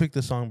 why'd you pick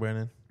this song,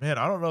 Brandon? Man,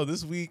 I don't know.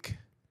 This week,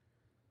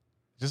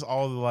 just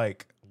all the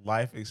like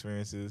life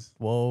experiences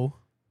Whoa.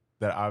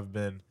 that I've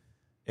been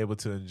able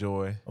to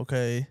enjoy.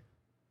 Okay.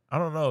 I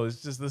don't know.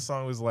 It's just this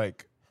song was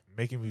like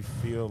making me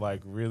feel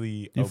like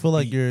really. You feel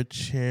like upbeat. you're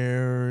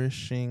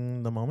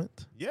cherishing the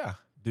moment? Yeah,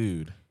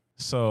 dude.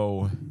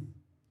 So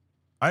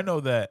I know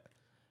that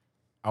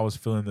I was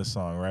feeling this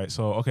song, right?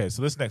 So okay,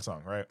 so this next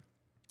song, right?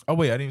 Oh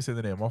wait, I didn't even say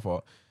the name. My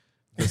fault.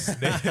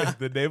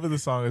 The name of the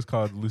song is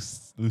called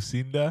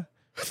Lucinda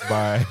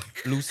by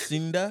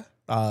Lucinda.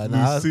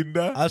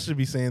 Lucinda. I should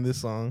be saying this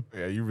song.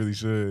 Yeah, you really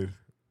should.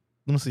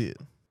 Let me see it.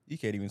 You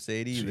can't even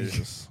say it either.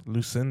 Jesus,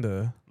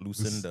 Lucinda.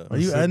 Lucinda. Why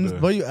you adding?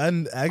 Lucinda. Why you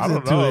adding accent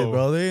don't to know. it,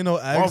 bro? There ain't no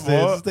fault.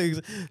 accent.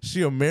 This thing's-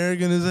 She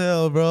American as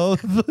hell, bro.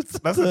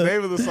 That's the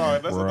name of the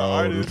song. That's what the Proud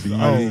to artist. be- the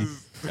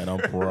artist And I'm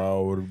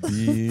proud to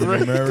be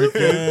Right.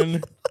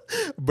 American.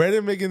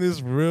 Brandon making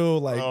this real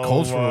like oh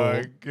cultural.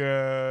 my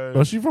god.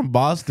 Bro, she from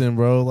Boston,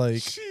 bro. Like,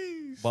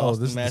 Jeez.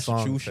 Boston, this is the song,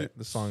 Massachusetts.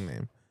 the song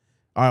name.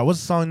 All right, what's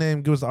the song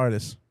name? Give us the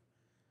artist.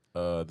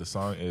 The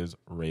song is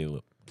Ray.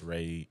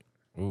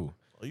 Ooh,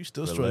 Are you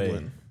still Relay.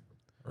 struggling?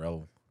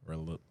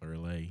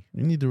 Relay.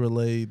 You need to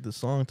relay the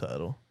song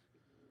title.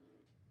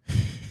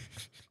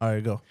 All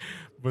right, go.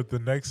 But the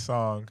next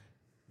song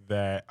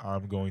that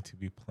I'm going to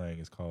be playing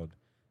is called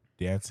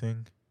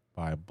 "Dancing"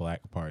 by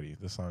Black Party.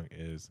 The song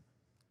is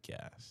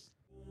gas.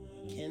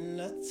 Can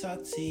I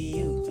talk to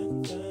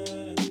you?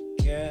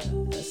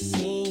 Girl, I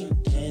seen you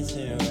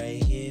dancing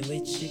right here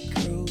with your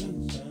crew.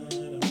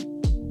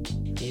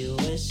 It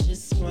was your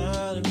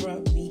smile that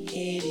brought me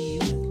here to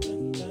you.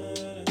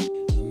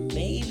 Or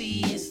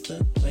maybe it's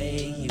the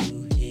way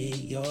you hit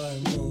your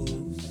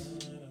moves.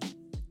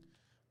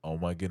 Oh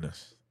my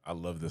goodness, I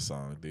love this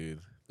song, dude.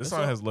 This That's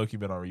song all- has low-key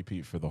been on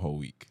repeat for the whole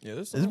week. Yeah,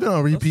 this It's been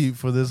on repeat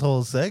for this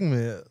whole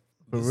segment.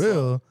 For This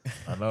real.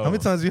 I know. How many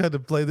times you had to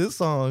play this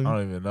song? I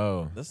don't even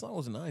know. That song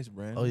was nice,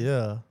 Brandon. Oh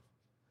yeah.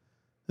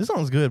 This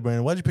song's good,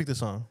 Brandon. Why'd you pick this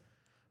song?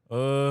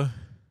 I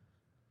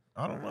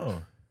don't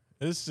know.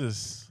 It's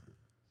just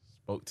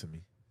spoke to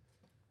me.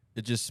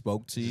 It just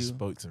spoke to It just you.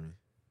 spoke to me.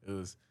 It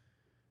was,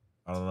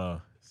 I don't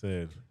know.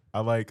 Said I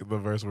like the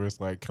verse where it's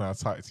like, "Can I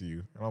talk to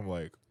you?" And I'm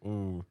like,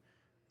 "Ooh,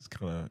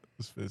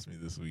 this fits me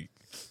this week."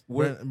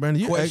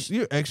 Brandon, question-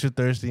 you're extra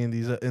thirsty in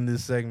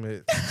this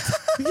segment.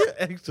 You're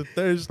extra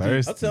thirsty.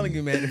 I'm telling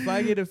you, man, if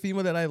I get a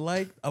female that I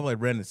like, I'm like,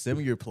 Brandon, send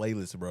me your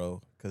playlist,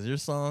 bro. Because your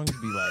songs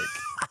be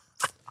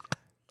like,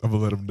 I'm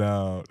gonna let him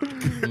down.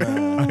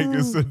 nah, I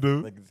can send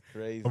him. like it's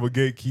crazy. I'm a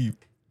gatekeep.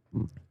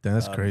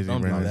 That's crazy,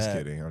 don't do I'm Brandon. just that.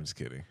 kidding. I'm just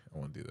kidding. I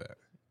won't do that.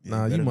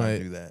 Nah, you better not might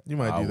do that. You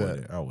might I do that.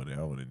 wouldn't.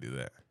 I wouldn't do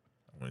that.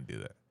 I wouldn't do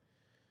that.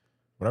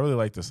 But I really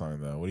like the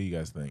song though. What do you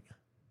guys think?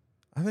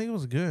 I think it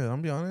was good.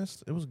 I'm be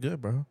honest. It was good,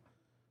 bro.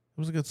 It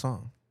was a good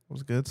song. It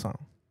was a good song.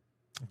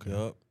 Okay.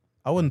 Yup.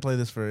 I wouldn't play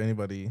this for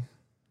anybody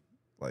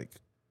like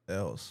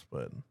else,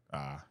 but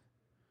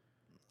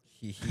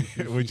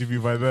What'd you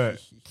mean by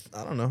that?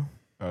 I don't know.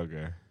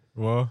 Okay.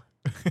 Well,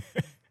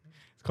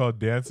 it's called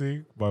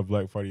 "Dancing" by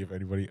Black Party. If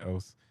anybody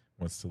else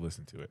wants to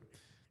listen to it,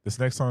 this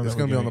next song It's that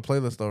gonna be we're on the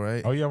getting- playlist though,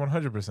 right? Oh yeah,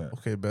 100%.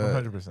 Okay, bet.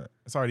 100%.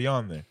 It's already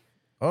on there.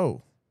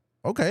 Oh,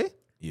 okay.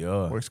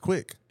 Yeah. Works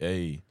quick.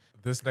 Hey,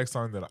 this next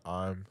song that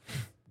I'm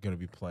gonna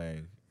be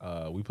playing,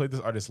 we played this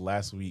artist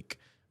last week.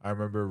 I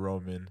remember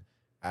Roman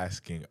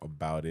asking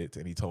about it,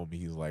 and he told me,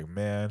 he's like,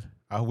 "Man,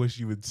 I wish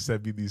you would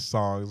send me these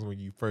songs when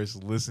you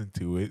first listened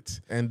to it."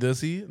 And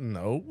does he?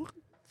 No.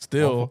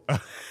 Still. Well,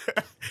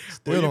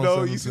 Still you don't know,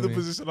 send you them see to the me.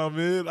 position I'm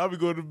in. I'll be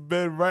going to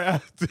bed right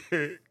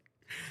after.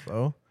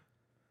 So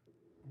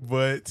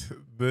But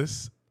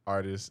this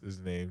artist is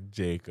named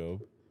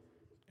Jacob.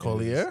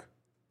 Collier?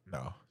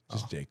 No,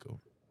 just Jacob.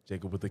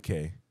 Jacob with a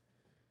K.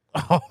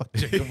 Oh,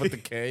 Jacob with the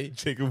K.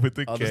 Jacob with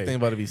the Oh, K. this thing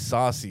about to be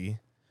saucy.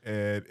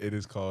 And it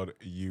is called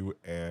You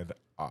and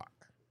I.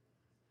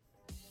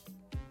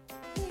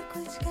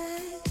 Liquid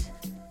skies,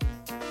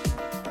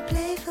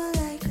 playful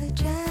like a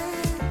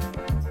giant.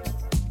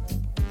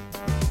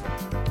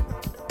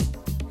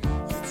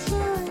 It's you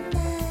and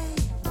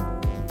I.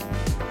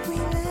 We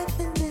laugh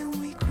and then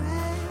we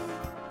cry.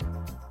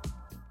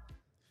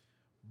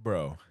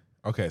 Bro.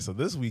 Okay, so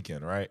this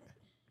weekend, right?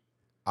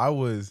 I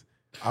went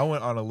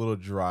on a little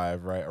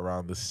drive, right,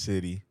 around the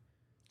city.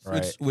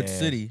 Right? Which And-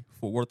 city?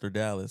 Fort Worth or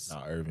Dallas?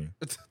 Nah, Irving.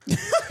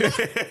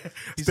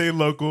 Stay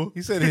local.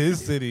 He said his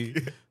city.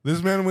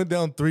 This man went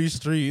down 3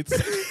 streets.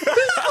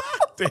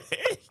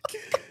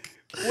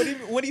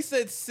 When he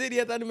said city,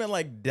 I thought he meant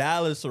like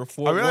Dallas or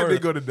Fort I mean, Worth. I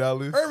did go to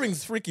Dallas.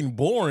 Irving's freaking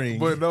boring.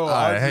 But no, All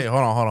I right, hey,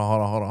 hold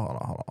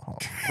on.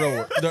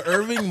 Bro, the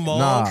Irving Mall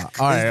Nah,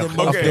 all right, is the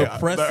most okay,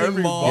 depressing the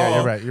Irving mall. Yeah,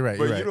 you're right. You're right.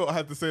 But You're you right. don't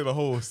have to say the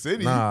whole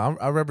city. Nah,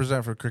 I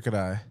represent for Crooked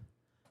Eye.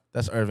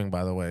 That's Irving,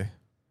 by the way.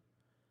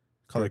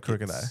 Call it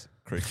Crooked Eye.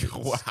 Crickets.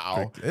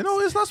 Wow. You know,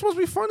 it's not supposed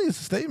to be funny. It's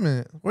a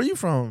statement. Where you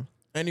from?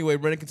 Anyway,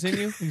 Brennan,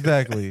 continue.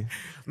 Exactly.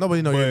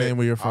 Nobody know your But name,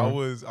 where you're from.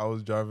 I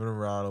was driving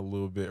around a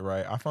little bit,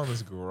 right? I found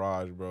this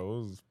garage, bro. It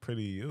was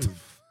pretty.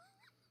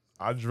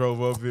 I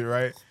drove up it,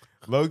 right?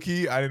 Low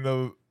key, I didn't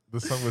know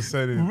the sun was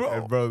setting. Bro.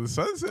 And bro, the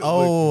sunset.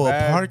 Oh, looked a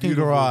mad parking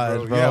beautiful,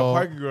 garage, bro. Yeah,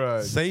 parking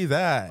garage. Say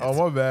that. Oh,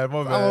 my bad,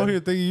 my bad. I'm over here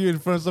thinking you in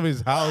front of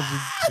somebody's house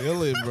and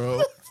chilling,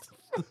 bro.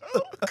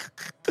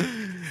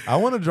 All I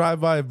want to drive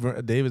by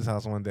David's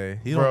house one day.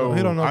 He don't Bro, know,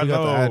 he don't know if I we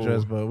got the know.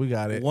 address, but we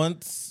got it.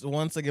 Once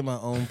I get my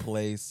own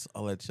place,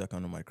 I'll let you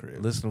come to my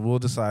crib. Listen, we'll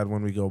decide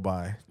when we go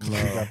by. No.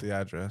 We got the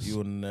address. You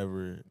will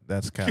never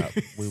That's cap.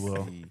 We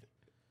will. see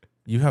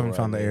You haven't Alright,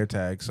 found the man. air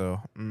tag,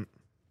 so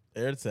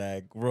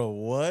AirTag, bro.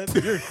 What?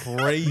 You're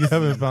crazy. you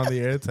haven't found the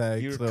air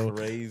tag. You're So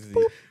crazy.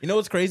 You know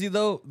what's crazy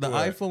though? The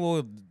What? iPhone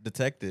will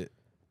detect it.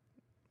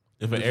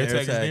 If an With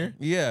AirTag is near,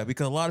 Yeah,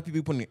 because a lot of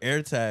people putting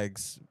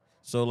AirTags.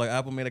 So like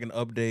Apple made like an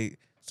update.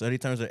 So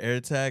anytime there's an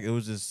AirTag,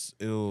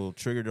 it'll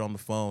trigger it on the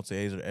phone. Say,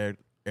 hey, there's an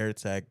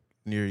AirTag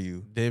near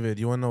you. David,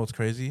 you want to know what's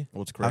crazy?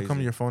 What's crazy? How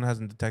come your phone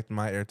hasn't detected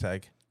my air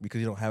tag? Because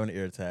you don't have an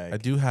AirTag. I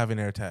do have an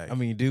air tag. I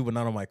mean, you do, but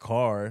not on my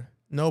car.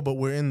 no, but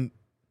we're in.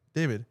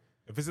 David,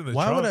 if it's in the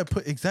why trunk, would I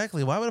put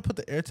exactly? Why would I put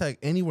the air tag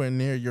anywhere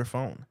near your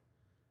phone,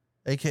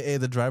 aka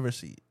the driver's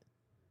seat?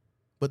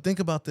 But think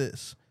about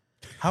this: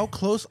 how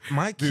close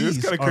my dude, it's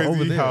keys kind of are over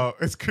crazy there. how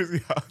it's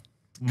crazy how.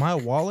 My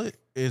wallet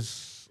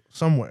is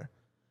somewhere.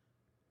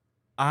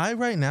 I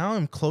right now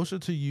am closer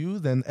to you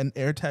than an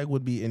AirTag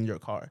would be in your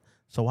car.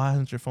 So why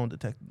hasn't your phone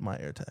detected my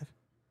AirTag?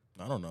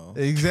 I don't know.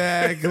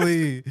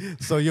 Exactly.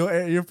 So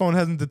your phone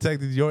hasn't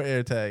detected your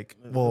AirTag.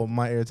 Well,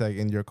 my AirTag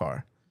in your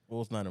car.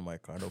 Well, it's not in my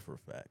car. I know for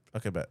a fact.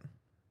 Okay, bet.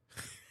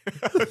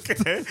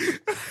 Okay,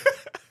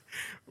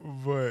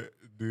 but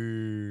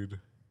dude,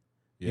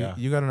 yeah,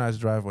 You got a nice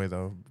driveway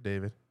though,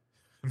 David.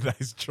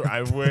 nice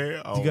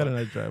driveway. Oh, You got a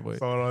nice driveway.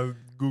 saw it on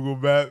Google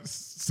Maps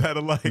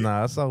satellite.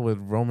 Nah, I saw it with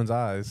Roman's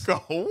eyes.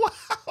 Oh,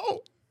 wow.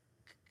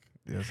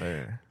 Yes,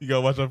 sir. You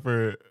gotta watch out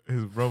for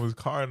his brother's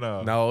car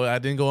now. No, I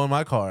didn't go in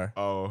my car.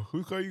 Oh,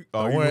 who call you?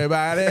 Oh, Don't you worry go-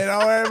 about it.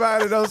 Don't worry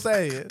about it. Don't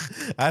say it.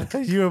 I know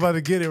you were about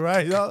to get it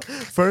right.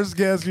 First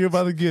guess, you're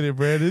about to get it,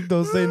 Brandon.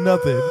 Don't say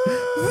nothing.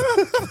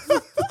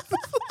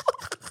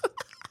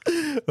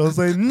 Don't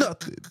say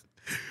nothing.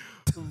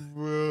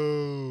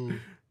 bro.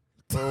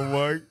 Oh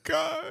my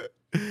god.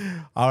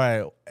 All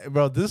right,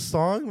 bro. This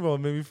song, bro,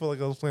 made me feel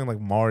like I was playing like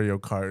Mario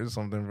Kart or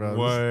something, bro.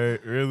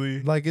 What?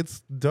 Really? Like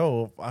it's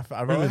dope. I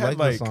Bro, really it had,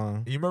 like this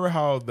song. You remember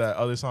how that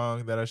other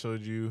song that I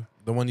showed you?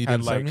 The one you had,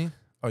 didn't send like- me?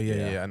 Oh yeah,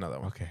 Yeah. yeah, I know that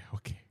one. Okay.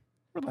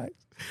 Relax.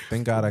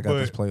 Thank God I got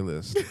this But-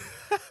 playlist.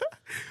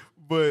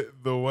 But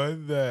the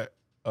one that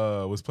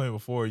was playing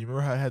before, you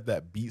remember how I had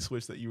that beat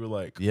switch that you were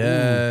like, ooh.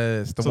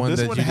 Yes, the So one this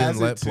that one you has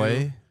didn't let it too.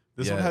 play.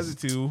 This one has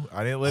Yes. it too.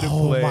 I didn't let it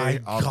Oh play. my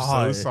I'm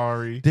God. so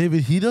sorry.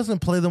 David, he doesn't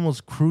play the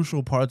most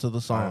crucial parts of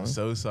the song. I'm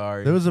so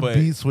sorry. There was a But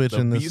beat switch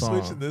in this The beat song.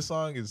 switch in this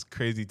song is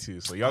crazy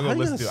too. So y'all How go you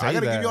listen gonna to it. I say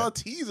gotta give that? y'all a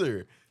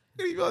teaser. I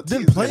gotta give y'all a Then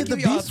teaser. play the Give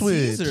y'all a beat switch.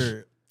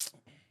 teaser.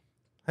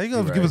 How you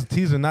gonna You're give us right. a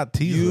teaser, not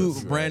teaser? You,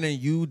 Right. Brandon,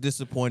 you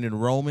disappointed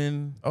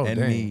Roman Oh, and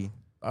dang. me.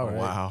 All right.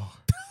 Wow.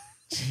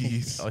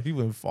 Jeez. Oh, he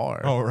went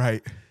far. All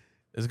right.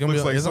 It's gonna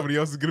Looks be like it's- somebody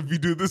else is gonna be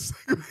doing this.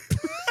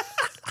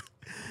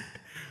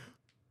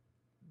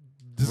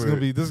 This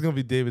is gonna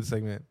be David's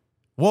segment.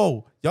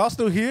 Whoa, y'all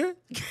still here?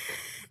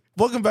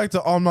 Welcome back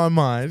to On My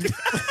Mind.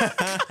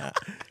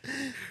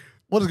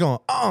 What is going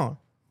on?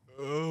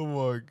 Oh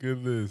my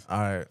goodness. All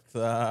right,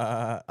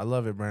 I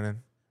love it,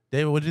 Brandon.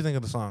 David, what did you think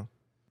of the song?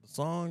 The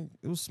song,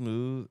 it was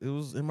smooth. It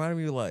reminded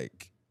me of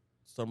like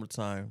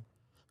summertime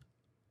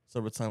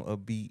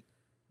upbeat,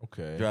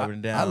 Okay.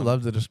 driving down. I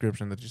love the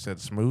description that you said.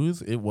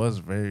 Smooth. It was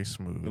very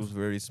smooth. It was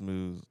very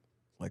smooth,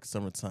 like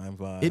summertime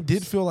vibes. It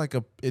did feel like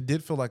a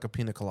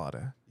pina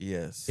colada.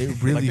 Yes.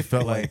 It really Like-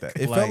 felt like that.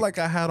 It felt like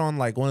I had on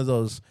like one of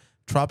those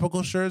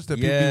tropical shirts that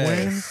people be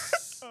wearing. Yes.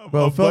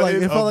 Bro, it felt like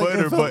button, it felt a like button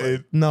it or felt button?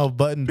 like, no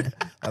button.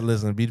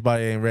 Listen,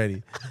 Beachbody ain't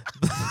ready.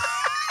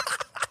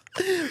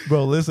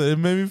 Bro, listen, it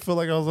made me feel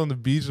like I was on the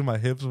beach and my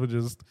hips were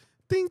just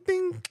ding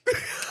ding,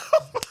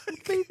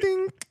 ding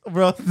ding.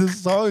 Bro,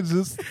 this song is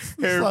just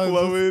Hair this song is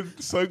flowing,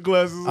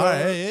 sunglasses Just, on. all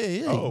right,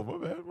 hey. Oh, my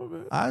bad, my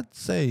bad. I'd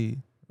say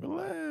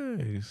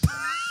Relax.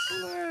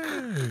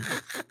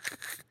 Relax.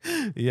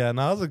 yeah.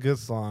 No, it was a good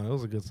song. It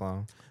was a good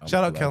song.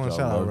 Shout out Kellen. Shout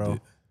out, bro.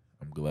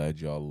 I'm glad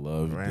y'all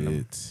loved Random.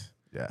 it.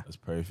 Yeah. That's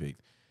perfect.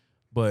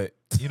 But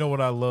you know what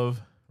I love,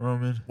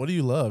 Roman? What do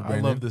you love, I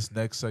Brandon? love this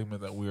next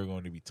segment that we are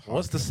going to be talking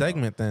What's the about.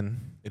 segment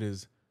then? It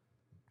is,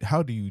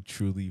 how do you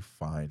truly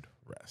find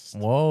rest?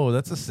 Whoa,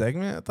 that's a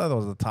segment? I thought that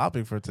was a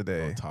topic for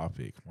today. On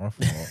topic. My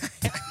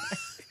fault.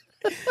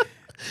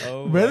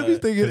 Oh, Brandon be my-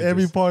 thinking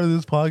every part of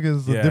this podcast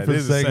is a Yeah, it different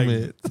is a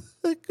segment.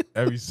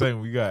 Every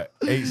segment, we got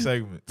 8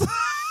 segments.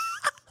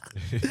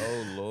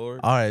 Oh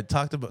Lord. All right,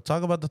 talk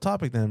about the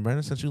topic then,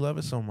 Brandon. Since you love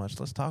it so much,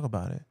 let's talk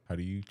about it. How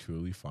do you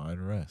truly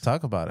find rest?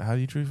 Talk about it. How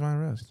do you truly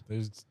find rest?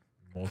 There's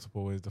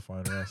multiple ways to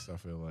find rest. I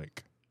feel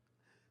like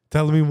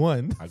Tell me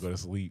one. I go to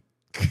sleep.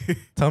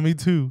 Tell me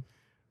two.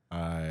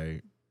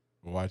 I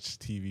watch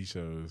TV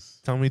shows.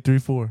 Tell me 3,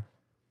 4.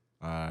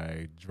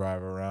 I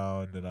drive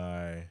around and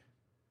I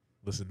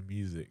listen to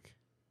music.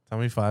 Tell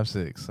me 5,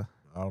 6.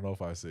 I don't know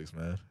if I 6,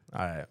 man.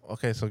 All right.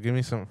 Okay, so give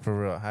me some for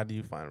real. How do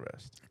you find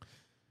rest?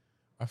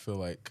 I feel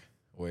like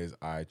ways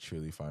I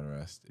truly find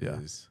rest Yeah.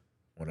 is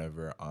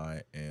whenever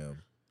I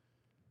am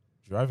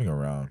driving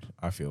around.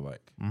 I feel like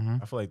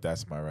Mm-hmm.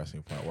 that's my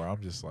resting point where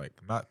I'm just like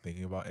not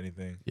thinking about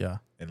anything Yeah.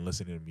 and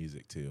listening to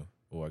music too.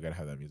 oh, I gotta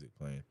have that music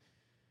playing.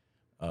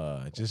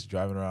 Just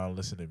driving around,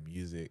 listening to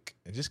music,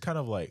 and just kind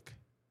of like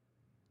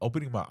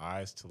opening my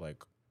eyes to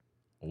like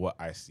what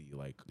I see,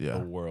 like Yeah.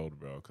 the world,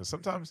 bro. Because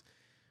sometimes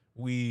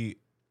I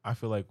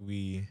feel like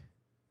we,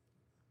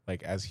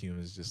 like as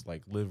humans, just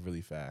like live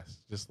really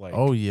fast. Just like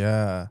Oh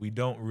yeah. we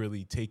don't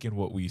really take in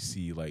what we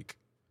see. Like,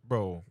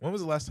 bro, when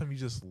was the last time you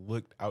just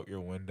looked out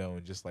your window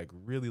and just like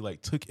really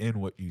like took in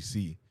what you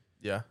see?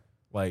 Yeah.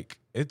 Like,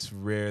 it's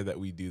rare that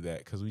we do that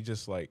because we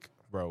just like,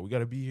 bro, we got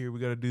to be here. We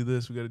got to do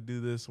this. We got to do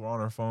this. We're on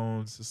our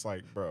phones. It's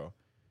like, bro,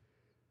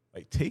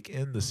 like take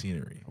in the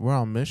scenery. We're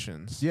on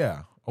missions.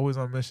 Yeah, always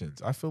on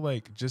missions. I feel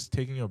like just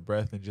taking a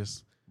breath and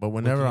just, But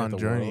we're never Looking on at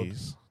the world.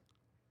 journeys.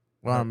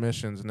 We're on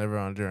missions, never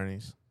on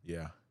journeys.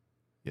 yeah.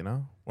 You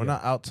know? We're Yeah.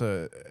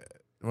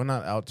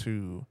 not out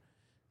to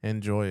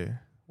enjoy it.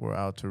 We're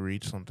out to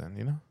reach something,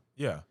 you know?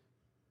 Yeah.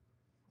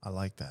 I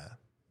like that.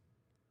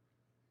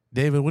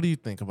 David, what do you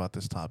think about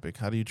this topic?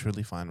 How do you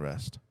truly find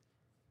rest?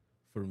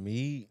 For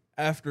me,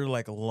 after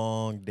like a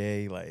long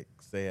day, like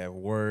say at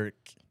work,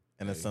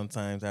 and then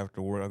sometimes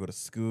after work I go to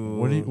school.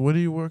 What do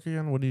you work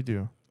again? What do you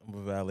do? I'm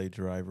a valet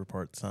driver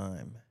part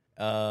time.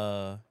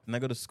 And I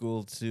go to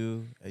school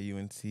too at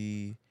UNT.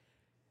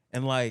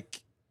 And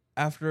like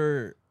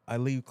after I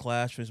leave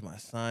class, finish my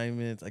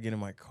assignments, I get in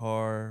my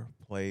car,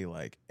 play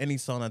like any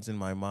song that's in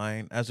my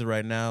mind. As of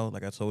right now,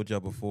 like I told y'all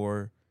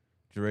before,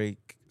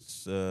 Drake,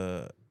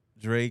 Search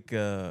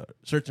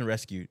and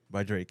Rescue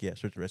by Drake. Yeah,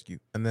 Search and Rescue.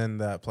 And then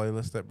that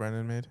playlist that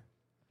Brendan made?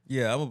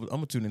 Yeah, I'm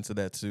gonna tune into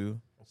that too.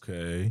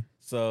 Okay.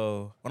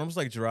 So when I'm just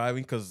like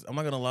driving, because I'm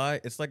not gonna lie,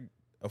 it's like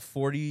a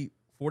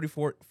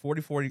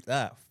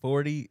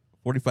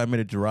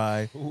 45-minute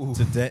drive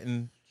to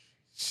Denton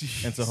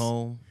and to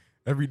home.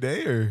 Every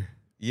day or?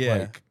 Yeah.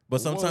 Like,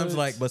 but sometimes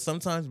what? but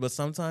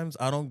sometimes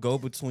I don't go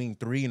between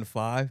 3 and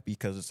 5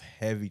 because it's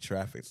heavy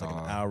traffic. It's like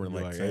an hour and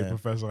you're like hey, 10.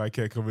 professor, I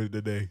can't come in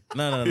today.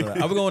 No.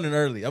 I'm going in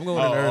early. I'm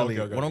going in early.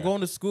 okay, When I'm okay. going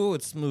to school,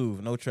 it's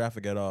smooth, no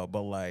traffic at all.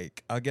 But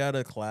like I got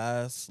a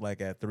class like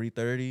at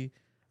 3:30,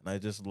 and I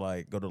just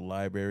like go to the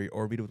library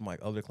or meet with my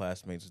other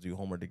classmates to do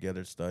homework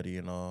together, study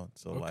and all.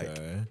 So like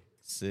Okay.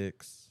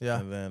 6, Yeah.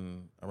 and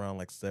then around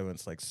like 7,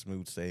 it's like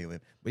smooth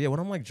sailing. But yeah, when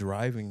I'm like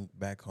driving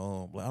back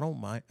home, like I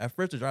don't mind. At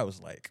first, the drive was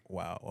like,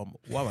 wow,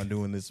 why am I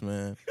doing this,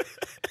 man?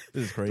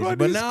 This is crazy. I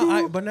But do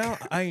now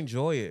I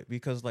enjoy it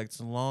because like it's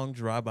a long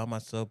drive by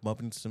myself,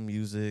 bumping some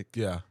music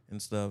Yeah.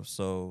 and stuff.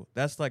 So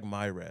that's like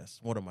my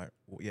rest.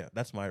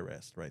 That's my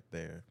rest right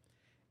there.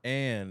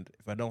 And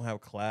if I don't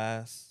have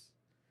class,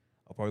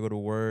 I'll probably go to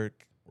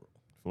work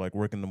for like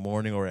work in the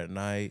morning or at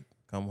night.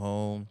 Come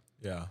home,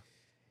 Yeah.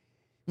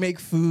 make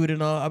food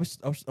and all.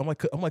 I'm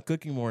like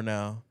cooking more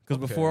now because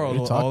Okay. before I We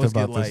was talked always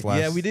about get this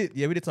like last- we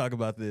did talk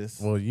about this.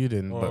 Well, you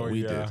didn't, but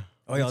we did.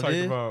 Oh, y'all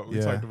did? We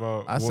Yeah. talked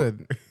about I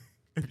said,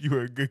 if you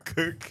were a good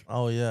cook.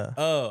 oh, yeah.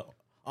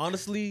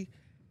 Honestly,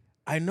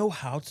 I know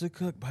how to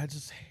cook, but I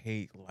just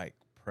hate like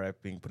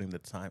prepping, putting the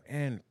time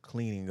and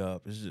cleaning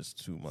up. It's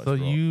just too much. So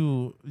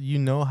bro. you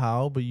know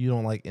how, but you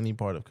don't like any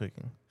part of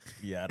cooking.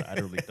 Yeah, I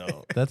really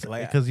don't. That's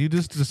like because you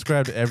just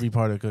described every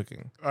part of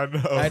cooking. I know.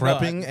 I know,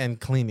 Prepping and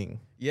cleaning.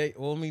 yeah.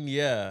 Well, I mean,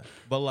 yeah,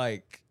 but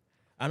like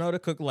I know how to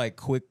cook like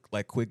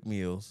quick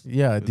meals.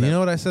 Yeah. Is Do you that- know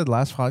what I said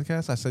last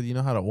podcast? I said you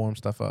know how to warm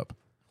stuff up.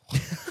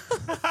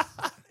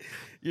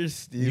 You're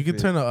stupid. You could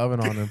turn the oven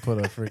on and put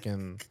a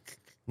freaking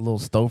little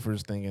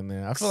Stouffer's thing in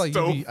there. I feel like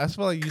I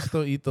feel like you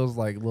still eat those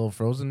like little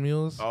frozen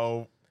meals.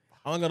 Oh,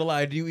 I'm not gonna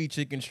lie, I do eat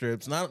chicken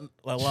strips. Not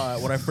a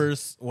lot. When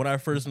I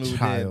first moved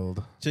Child.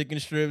 in, chicken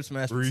strips,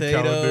 mashed Read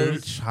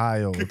potatoes,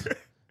 Child.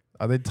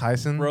 Are they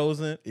Tyson?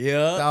 frozen.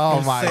 Yeah. Oh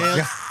from my Sam's,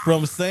 God.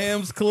 From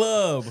Sam's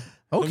Club. Them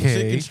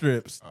Okay. chicken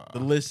strips,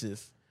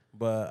 delicious.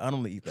 But I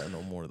don't eat that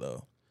no more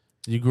though.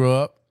 You grew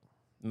up.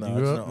 No, You I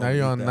grew just up? don't Now you're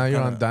eat on- that. now you're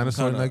on Kinda-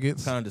 dinosaur I'm kinda-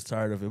 nuggets? Kind of just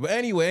tired of it. But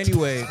anyway.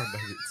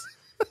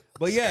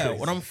 But yeah,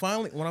 when I'm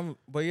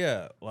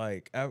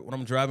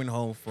driving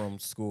home from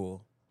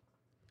school,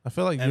 I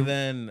feel like and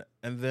you.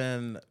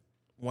 then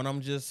when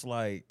I'm just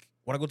like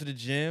when I go to the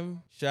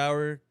gym,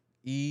 shower,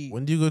 eat,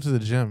 When do you go to the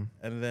gym?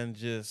 and then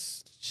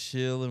just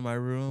chill in my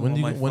room. When on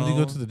do you my when do you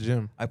go phone, to the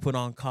gym? I put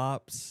on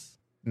Cops.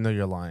 No,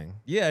 you're lying.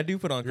 Yeah, I do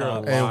put on You're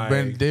Cops. lying. Hey,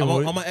 Ben, David,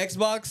 On my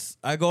Xbox,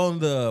 I go on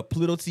the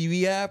Pluto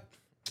TV app.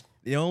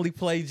 They only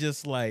play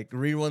just like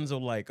reruns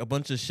of like a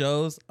bunch of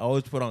shows. I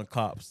always put on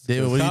Cops.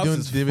 David, 'Cause what are you Cops doing?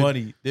 is David,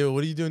 funny. David,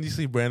 what are you doing? You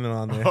see Brandon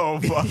on there? oh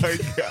my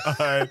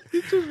God.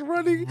 He's just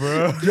running,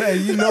 Bro. Yeah,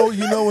 you know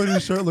what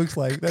his shirt looks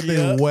like. That Yeah.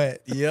 thing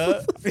wet.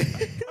 Yeah.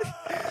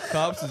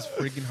 Cops is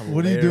freaking hilarious.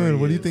 What are you doing?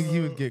 What do you think he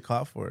would get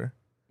caught for?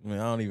 I mean,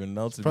 I don't even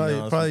know. To be Probably,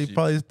 honest probably, with you.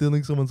 probably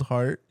stealing someone's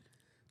heart.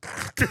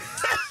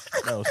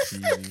 That was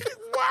cheesy.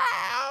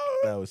 Wow.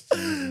 That was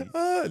cheesy.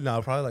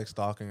 No, probably like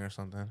stalking or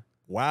something.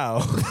 Wow.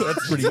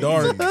 That's pretty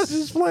dark. I'm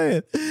just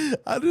playing.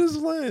 I'm just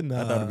playing.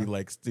 Nah. I thought it'd be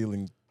like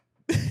stealing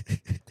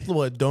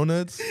What,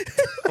 donuts?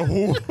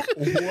 Oh,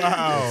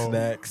 wow.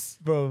 snacks.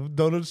 Bro,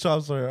 donut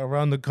shops are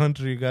around the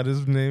country. Got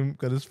his name,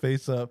 got his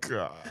face up.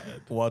 God.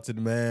 Wanted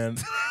man.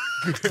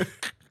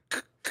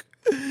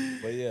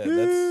 But yeah,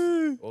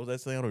 What was I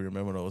saying? I don't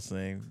remember what I was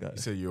saying. You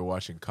said you were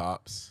watching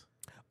Cops.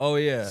 Oh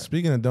yeah,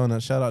 Speaking of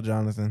donuts, shout out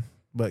Jonathan.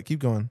 But keep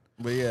going.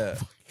 but yeah,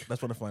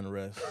 that's when I find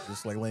rest.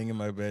 Just like laying in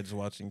my bed, just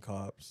watching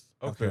Cops.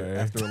 Okay.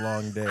 After a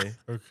long day.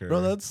 Okay.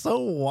 Bro, that's so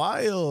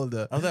wild.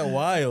 How's that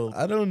wild?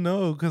 I don't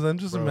know, because I'm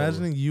just Bro.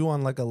 imagining you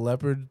on like a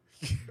leopard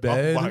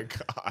bed. Oh my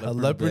god. A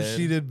leopard bed.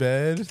 sheeted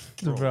bed.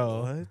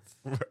 Bro,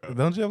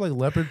 don't you have like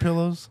leopard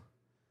pillows?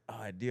 Oh,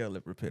 I do have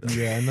leopard pillow.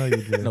 Yeah, I know you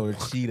do. No,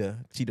 it's cheetah.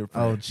 Cheetah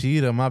print. Oh,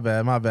 cheetah. My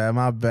bad.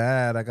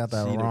 I got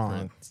that Cheetah wrong.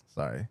 print.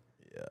 Sorry.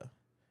 Yeah.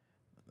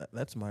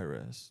 That's my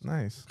rest.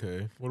 Nice.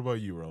 Okay. What about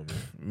you, Roman?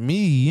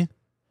 Me.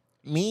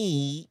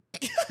 Me.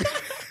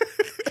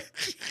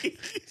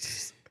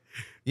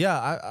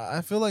 Yeah,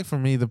 I feel like for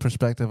me, the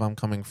perspective I'm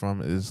coming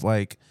from is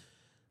like,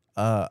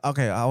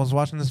 okay, I was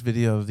watching this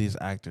video of these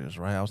actors,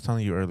 right? I was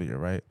telling you earlier,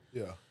 right?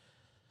 Yeah.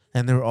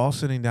 And they were all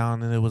sitting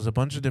down, and it was a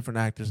bunch of different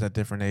actors at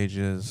different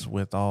ages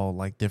with all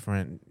like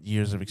different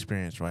years of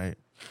experience, right?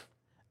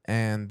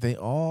 And they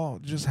all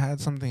just had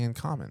something in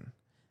common.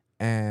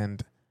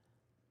 And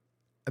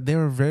they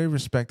were very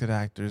respected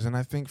actors. And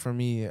I think for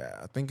me,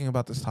 thinking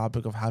about this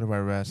topic of how do I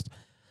rest,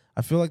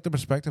 I feel like the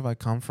perspective I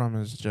come from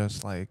is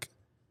just like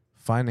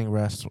finding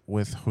rest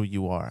with who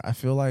you are. I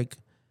feel like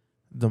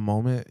the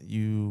moment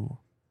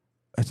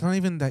it's not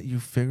even that you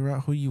figure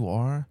out who you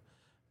are,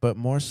 but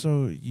more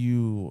so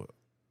you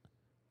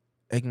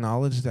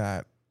acknowledge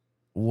that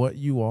what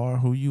you are,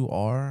 who you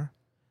are,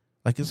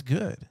 like it's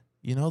good.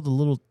 You know, the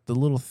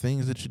little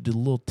things that you do, the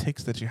little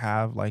ticks that you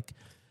have, like,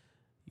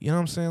 you know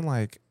what I'm saying?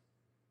 Like,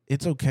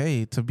 it's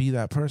okay to be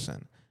that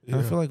person. And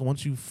I feel like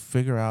once you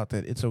figure out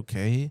that it's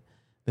okay,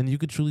 then you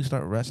could truly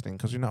start resting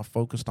because you're not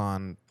focused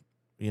on,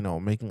 you know,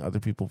 making other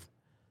people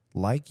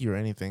like you or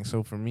anything.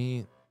 So for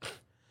me,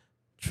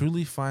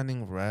 truly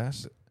finding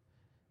rest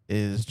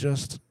is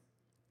just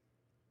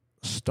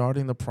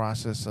starting the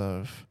process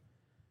of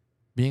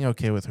being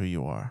okay with who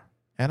you are.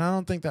 And I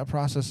don't think that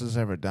process is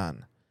ever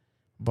done.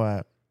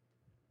 But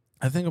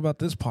I think about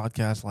this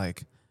podcast,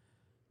 like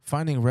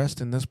finding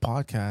rest in this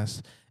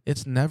podcast,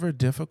 it's never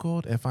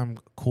difficult if I'm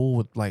cool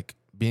with like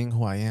being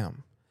who I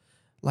am.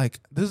 Like,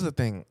 this is the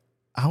thing.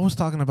 I was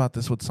talking about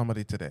this with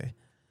somebody today,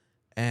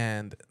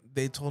 and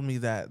they told me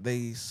that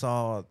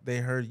they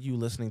heard you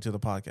listening to the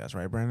podcast,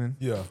 right, Brandon?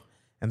 Yeah.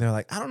 And they're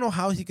like, I don't know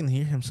how he can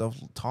hear himself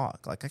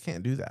talk. Like, I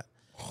can't do that.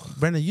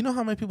 Brandon, you know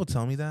how many people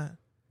tell me that?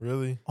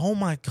 Really? Oh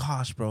my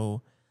gosh,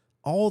 bro.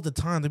 All the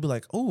time. They'd be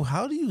like, oh,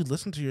 how do you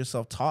listen to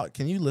yourself talk?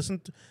 Can you listen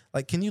to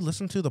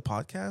the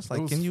podcast? Like,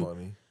 it was can you,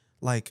 funny.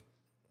 like,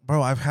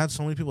 bro, I've had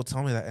so many people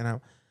tell me that. And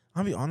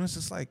I'll be honest,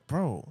 it's like,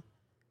 bro,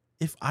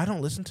 if I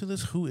don't listen to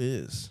this, who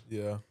is?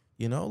 Yeah.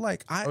 You know,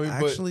 like, I I mean,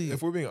 actually, but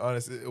if we're being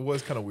honest, it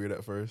was kind of weird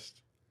at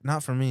first.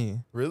 not for me.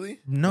 Really?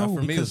 No,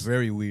 For me, because it's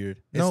very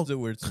weird. no, It's still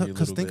weird to me a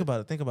because little think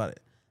bit. about it.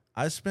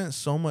 I spent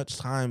so much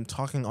time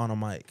talking on a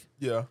mic.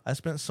 Yeah. I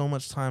spent so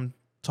much time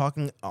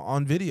talking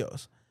on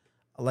videos.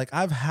 Like,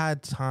 I've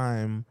had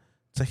time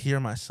to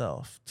hear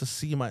myself, to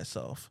see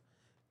myself,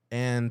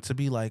 and to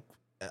be like,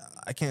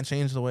 I can't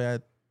change the way I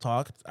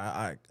talk.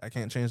 I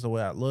can't change the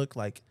way I look.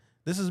 Like,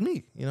 this is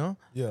me, you know?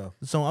 Yeah.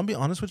 So I'll be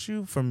honest with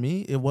you. For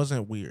me, it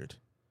wasn't weird.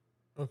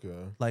 Okay.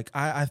 Like,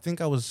 I think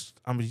I'll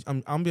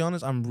be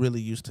honest, I'm really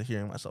used to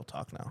hearing myself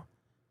talk now.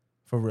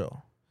 For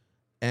real.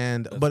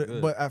 And That's but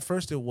good. but at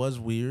first it was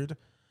weird.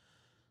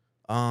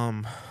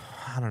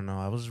 I don't know.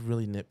 I was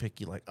really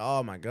nitpicky, like,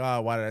 oh my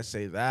God, why did I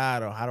say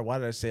that? Or why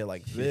did I say it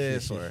like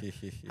this? Or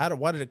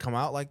why did it come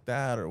out like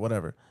that? Or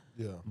whatever.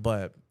 Yeah.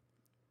 But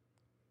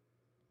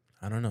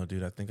I don't know,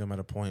 dude. I think I'm at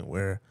a point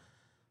where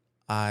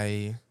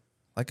I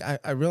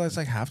realize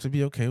I have to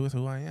be okay with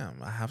who I am.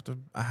 I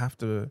have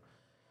to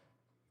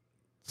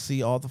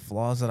see all the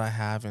flaws that I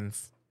have and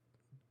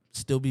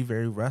still be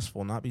very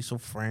restful, not be so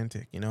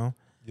frantic, you know?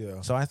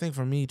 Yeah. So I think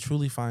for me,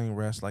 truly finding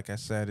rest, like I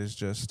said, is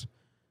just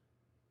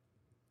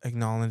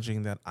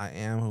acknowledging that I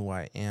am who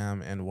I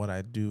am and what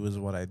I do is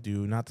what I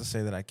do. Not to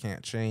say that I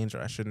can't change or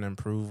I shouldn't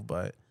improve,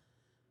 but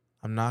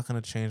I'm not going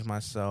to change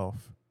myself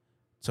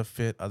to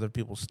fit other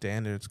people's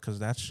standards because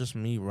that's just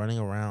me running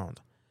around.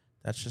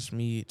 That's just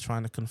me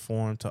trying to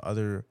conform to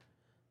other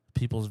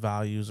people's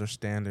values or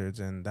standards,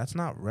 and that's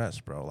not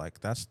rest, bro. Like,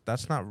 that's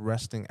not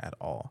resting at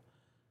all.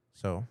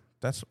 So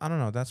I don't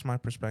know. That's my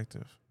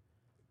perspective.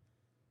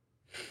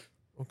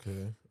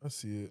 Okay, I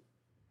see it.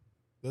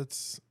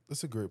 That's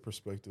a great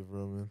perspective,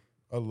 Roman.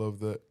 I love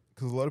that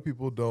because a lot of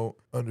people don't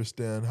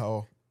understand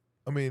how.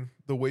 I mean,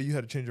 the way you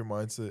had to change your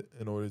mindset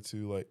in order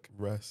to like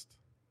rest,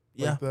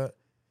 Yeah. like that.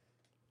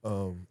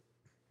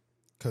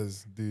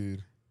 Cause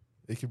dude,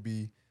 it could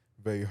be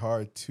very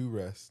hard to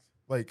rest.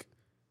 Like,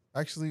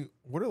 actually,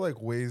 what are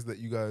like ways that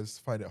you guys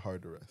find it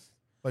hard to rest?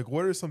 Like,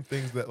 what are some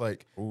things that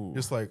like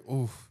just like,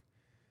 oof,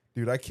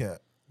 dude, I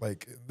can't.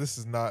 Like, this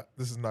is not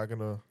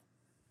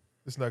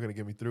gonna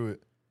get me through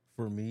it.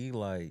 For me,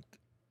 like,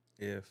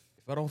 if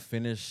I don't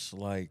finish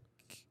like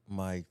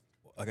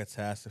a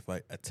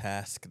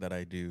task that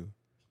I do,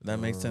 That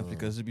makes sense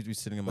because it be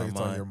sitting in my Like it's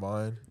on mind. your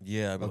mind,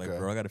 Yeah, I'd be Okay. like,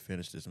 bro, I gotta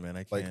finish this, man.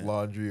 I like can't.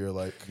 laundry or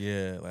like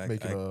Yeah, like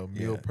making a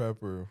meal yeah.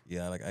 prep or.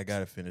 Yeah, like I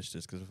gotta finish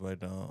this because if I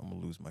don't, I'm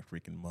gonna lose my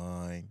freaking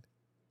mind.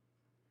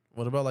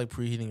 What about like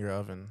preheating your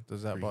oven?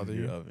 Does that bother Preheat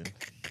you? your oven.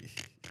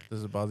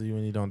 Does it bother you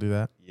when you don't do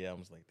that? Yeah, I'm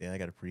just like, damn, I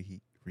gotta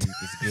preheat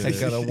this I good.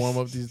 gotta warm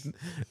up these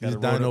Gotta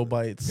roll dino up-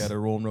 bites. Gotta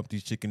roll up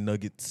these chicken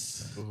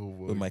nuggets Oh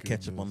with my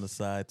ketchup on the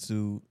side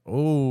too.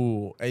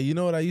 Oh, hey, you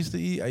know what I used to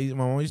eat?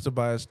 My mom used to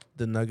buy us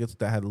the nuggets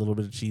that had a little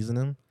bit of cheese in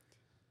them.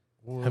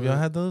 Have y'all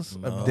had those?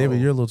 No.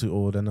 David, you're a little too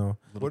old. I know.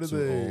 What are Too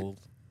they?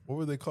 old. What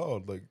were they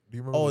called? Like, do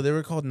you remember? Oh, they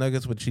were called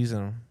nuggets with cheese in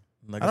them.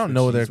 Nuggets I don't with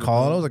know what they're cheese with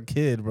called. I them? was a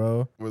kid,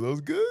 bro. were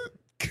those good?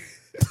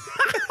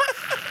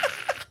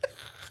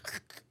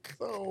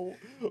 So,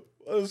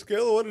 on a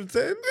scale of 1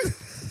 to 10.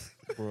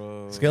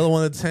 Bro. Scale of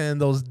 1 to 10,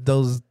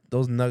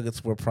 those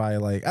nuggets were probably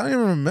like, I don't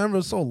even remember. It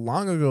was so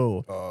long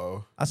ago.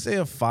 Oh, I say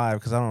a 5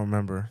 because I don't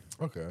remember.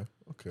 okay.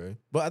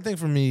 But I think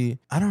for me,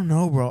 I don't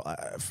know, bro.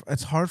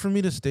 It's hard for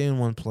me to stay in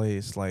one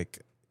place. Like,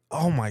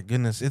 oh my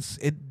goodness,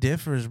 it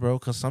differs, bro.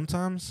 Because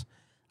sometimes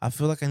I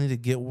feel like I need to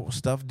get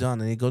stuff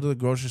done. I need to go to the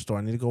grocery store.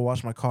 I need to go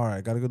wash my car.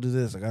 I gotta go do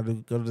this. I gotta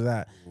go do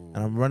that. And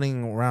I'm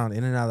running around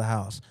in and out of the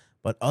house.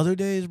 But other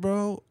days,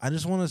 bro, I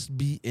just want to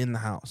be in the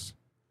house.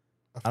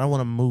 I don't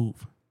want to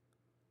move.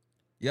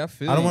 Yeah, I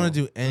feel. I don't want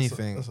you. to do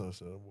anything. That's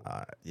understandable.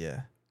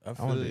 Yeah, I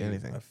wanna feel do you.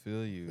 anything. I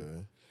feel you.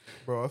 Okay.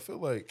 Bro, I feel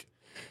like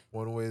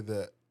one way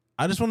that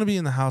I just want to be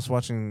in the house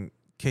watching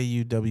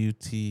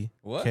KUWTK.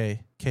 What?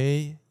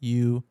 KUWTK.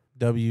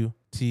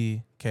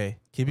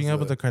 Keeping What's up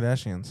with the that?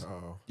 Kardashians.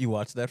 You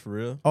watched that for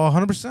real? Oh,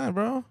 100%,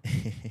 bro.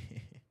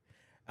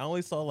 I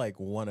only saw like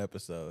one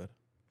episode,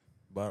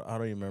 but I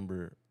don't even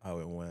remember how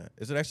it went.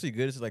 Is it actually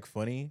good? Is it like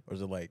funny, or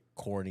is it like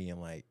corny and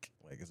like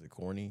is it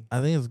corny?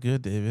 I think it's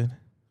good, David.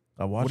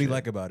 I watch What do you it.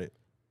 like about it?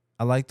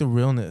 I like the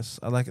realness.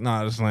 I like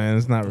nah, just like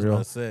it's I not was real.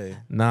 about to say.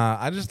 Nah,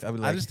 I just I'd be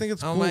I like, just think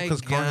it's "Oh cool my because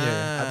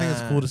Kanye. I think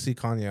it's cool to see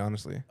Kanye,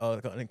 honestly. Oh,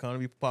 the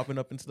economy popping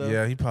up and stuff.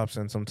 Yeah, he pops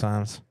in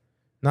sometimes.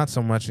 Not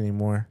so much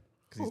anymore.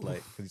 Cause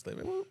he's like,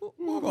 man,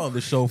 what am I on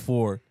the show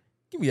for?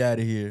 Get me out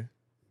of here.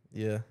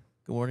 Yeah.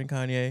 Good morning,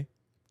 Kanye.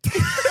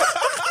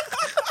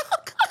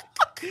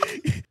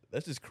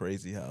 That's just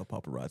crazy how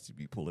paparazzi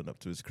be pulling up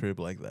to his crib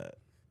like that.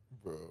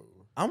 bro.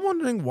 I'm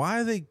wondering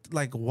why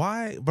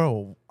why,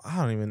 bro, I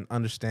don't even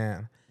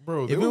understand.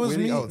 Bro, they If were it was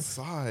waiting me-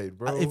 outside,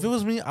 bro. If it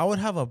was me, I would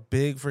have a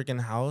big freaking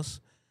house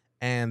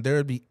and there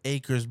would be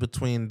acres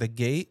between the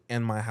gate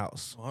and my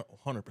house.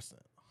 100%.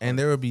 And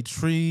there would be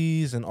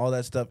trees and all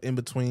that stuff in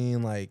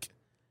between, like,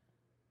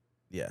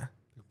 yeah.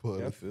 Pull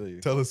Yeah, I out feel you.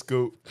 a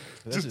telescope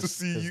That's just to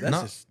see you.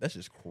 That's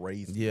just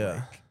crazy. Yeah.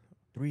 Like,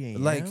 3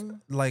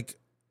 a.m. Like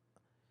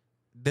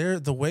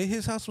the way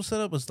his house was set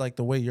up was like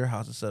the way your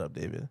house is set up,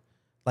 David.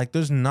 Like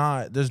there's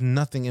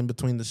nothing in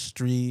between the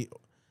street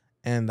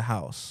and the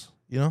house,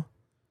 you know?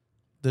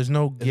 There's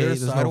no Is there gate, a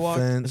there's sidewalk?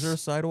 no fence. Is there a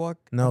sidewalk?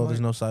 No, I'm there's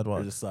like, no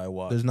sidewalk. There's a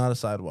sidewalk. There's not a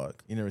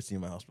sidewalk. You never seen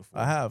my house before.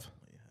 I have. No,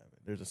 you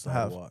haven't. There's a I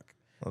have. sidewalk.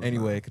 No, there's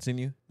Anyway, not.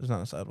 continue. There's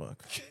not a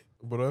sidewalk.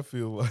 But I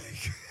feel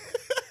like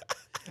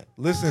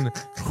Listen,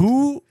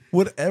 who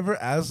would ever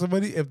ask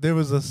somebody if there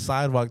was a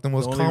sidewalk, the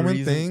most only common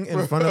reason- thing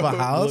in front of a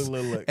house?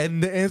 Look.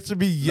 And the answer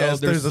be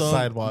yes, No, there's a some,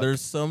 sidewalk.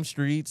 There's some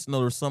streets.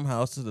 No, there's some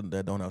houses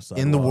that don't have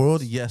sidewalks. in the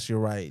world, yes, you're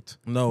right.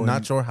 No,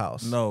 Not in, your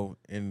house. No,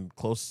 in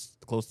close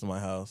to my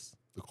house.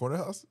 the corner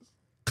houses.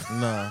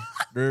 Nah,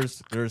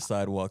 there's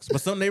sidewalks,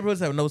 but some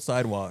neighborhoods have no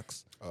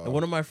sidewalks. And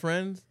one of my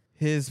friends,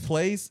 his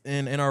place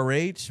in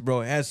NRH,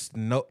 bro, it has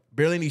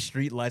barely any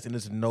street lights and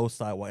there's no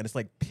sidewalk and it's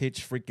like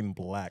pitch freaking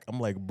black. I'm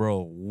like,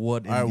 bro,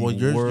 what in All right, the well,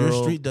 your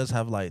world? street does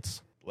have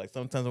lights. Like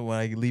sometimes when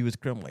I leave his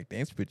crib, I'm like,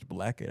 damn, it's pitch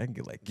black. I can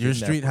get like Your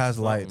kidnapped street or has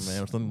something, lights.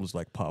 man. Or something was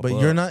like pop But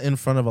up. you're not in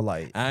front of a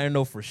light. I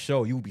know for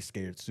sure you would be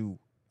scared too.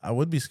 I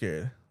would be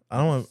scared. I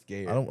don't want.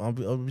 Scared. I don't.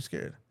 I'll be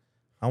scared.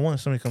 I want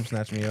somebody to come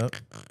snatch me up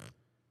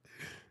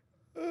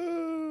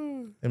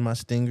in my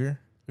Stinger.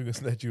 Who gonna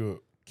snatch you up?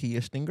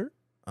 Kia Stinger.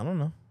 I don't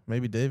know.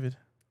 Maybe David.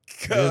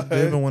 God.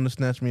 David want to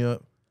snatch me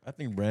up. I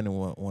think Brandon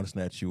want to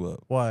snatch you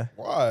up. Why?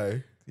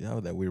 Why? Yeah,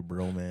 with that weird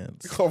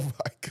bromance. Oh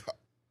my god.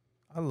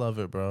 I love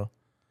it, bro.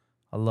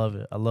 I love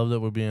it. I love that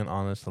we're being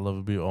honest. I love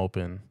it being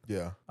open.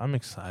 Yeah. I'm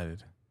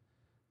excited.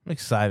 I'm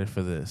excited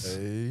for this.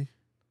 Hey.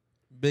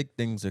 Big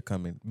things are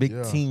coming. Big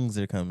Yeah. things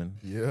are coming.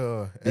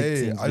 Yeah. Big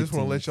Hey, teams, I just big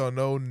want to let teams. y'all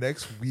know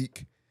next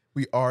week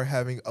we are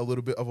having a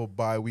little bit of a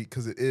bye week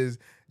because it is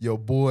your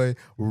boy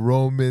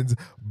Roman's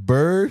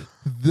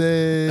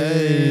birthday.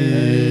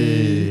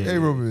 Hey,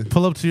 Roman.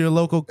 Pull up to your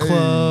local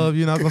club.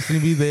 You're not gonna see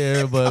me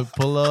there, but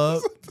pull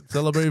up,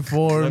 celebrate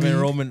for I me. mean,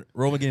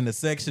 Roman getting a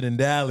section in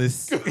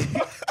Dallas.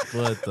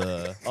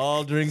 But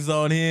All drinks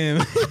on him.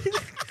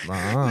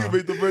 nah, You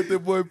make the birthday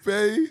boy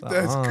pay?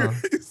 That's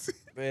crazy.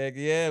 Heck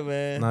yeah,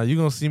 man. nah, you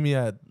gonna see me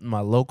at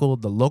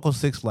the local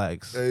Six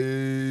Flags.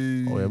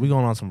 Hey. Oh yeah, we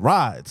going on some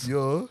rides.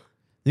 Yeah.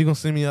 You gonna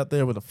see me out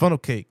there with a funnel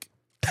cake.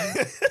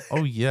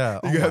 Oh yeah,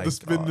 You got the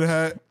spin the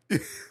hat.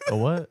 A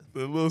what?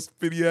 The little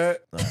spinny hat.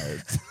 All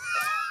right.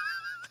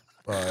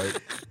 All right.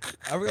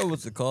 I forgot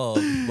what's it called,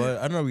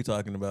 but I know what we're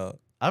talking about.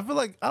 I feel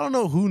like I don't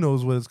know who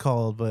knows what it's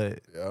called,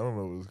 but Yeah, I don't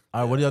know.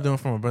 all right, what are y'all doing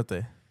for my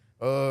birthday?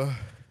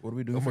 What are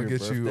we doing I'm for gonna your get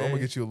birthday? you. I'm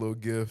gonna get you a little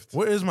gift.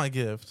 Where is my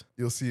gift?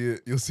 You'll see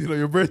it. You'll see it on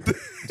your birthday.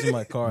 It's in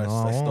my car. No,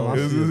 I I stole won't.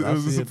 It it. was, see it. it I'll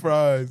was a see it.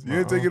 surprise. You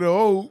ain't Uh-uh. taking it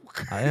home.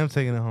 I am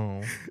taking it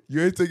home.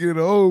 You ain't taking it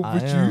home, I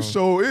but am. you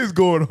sure is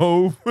going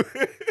home.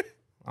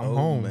 I'm Oh,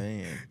 home.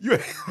 man. you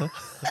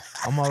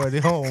I'm already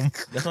home.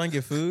 Y'all trying to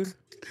get food?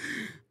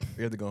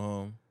 We have to go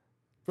home.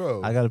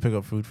 bro. I got to pick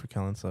up food for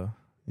Kellen, so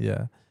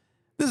yeah.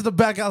 This is the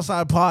Back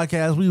Outside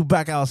podcast. We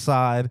back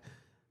outside.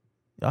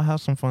 Y'all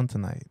have some fun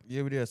tonight.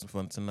 Yeah, we did have some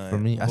fun tonight. For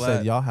me, I'm I said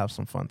glad y'all have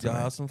some fun y'all tonight.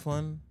 have some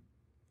fun.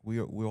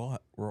 We're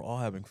all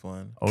having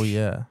fun. Oh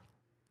yeah,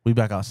 we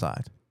back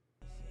outside.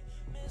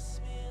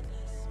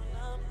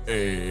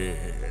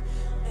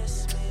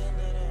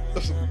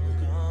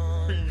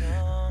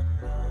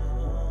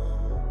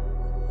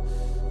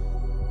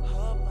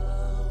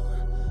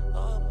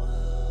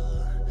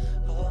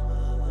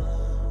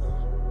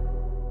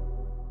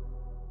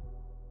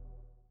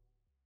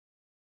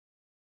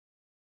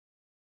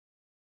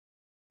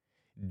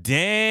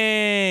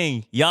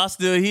 Dang. Y'all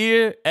still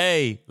here?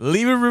 Hey,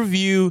 leave a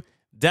review,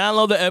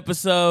 download the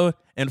episode,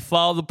 and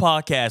follow the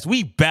podcast.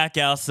 We back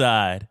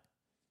outside.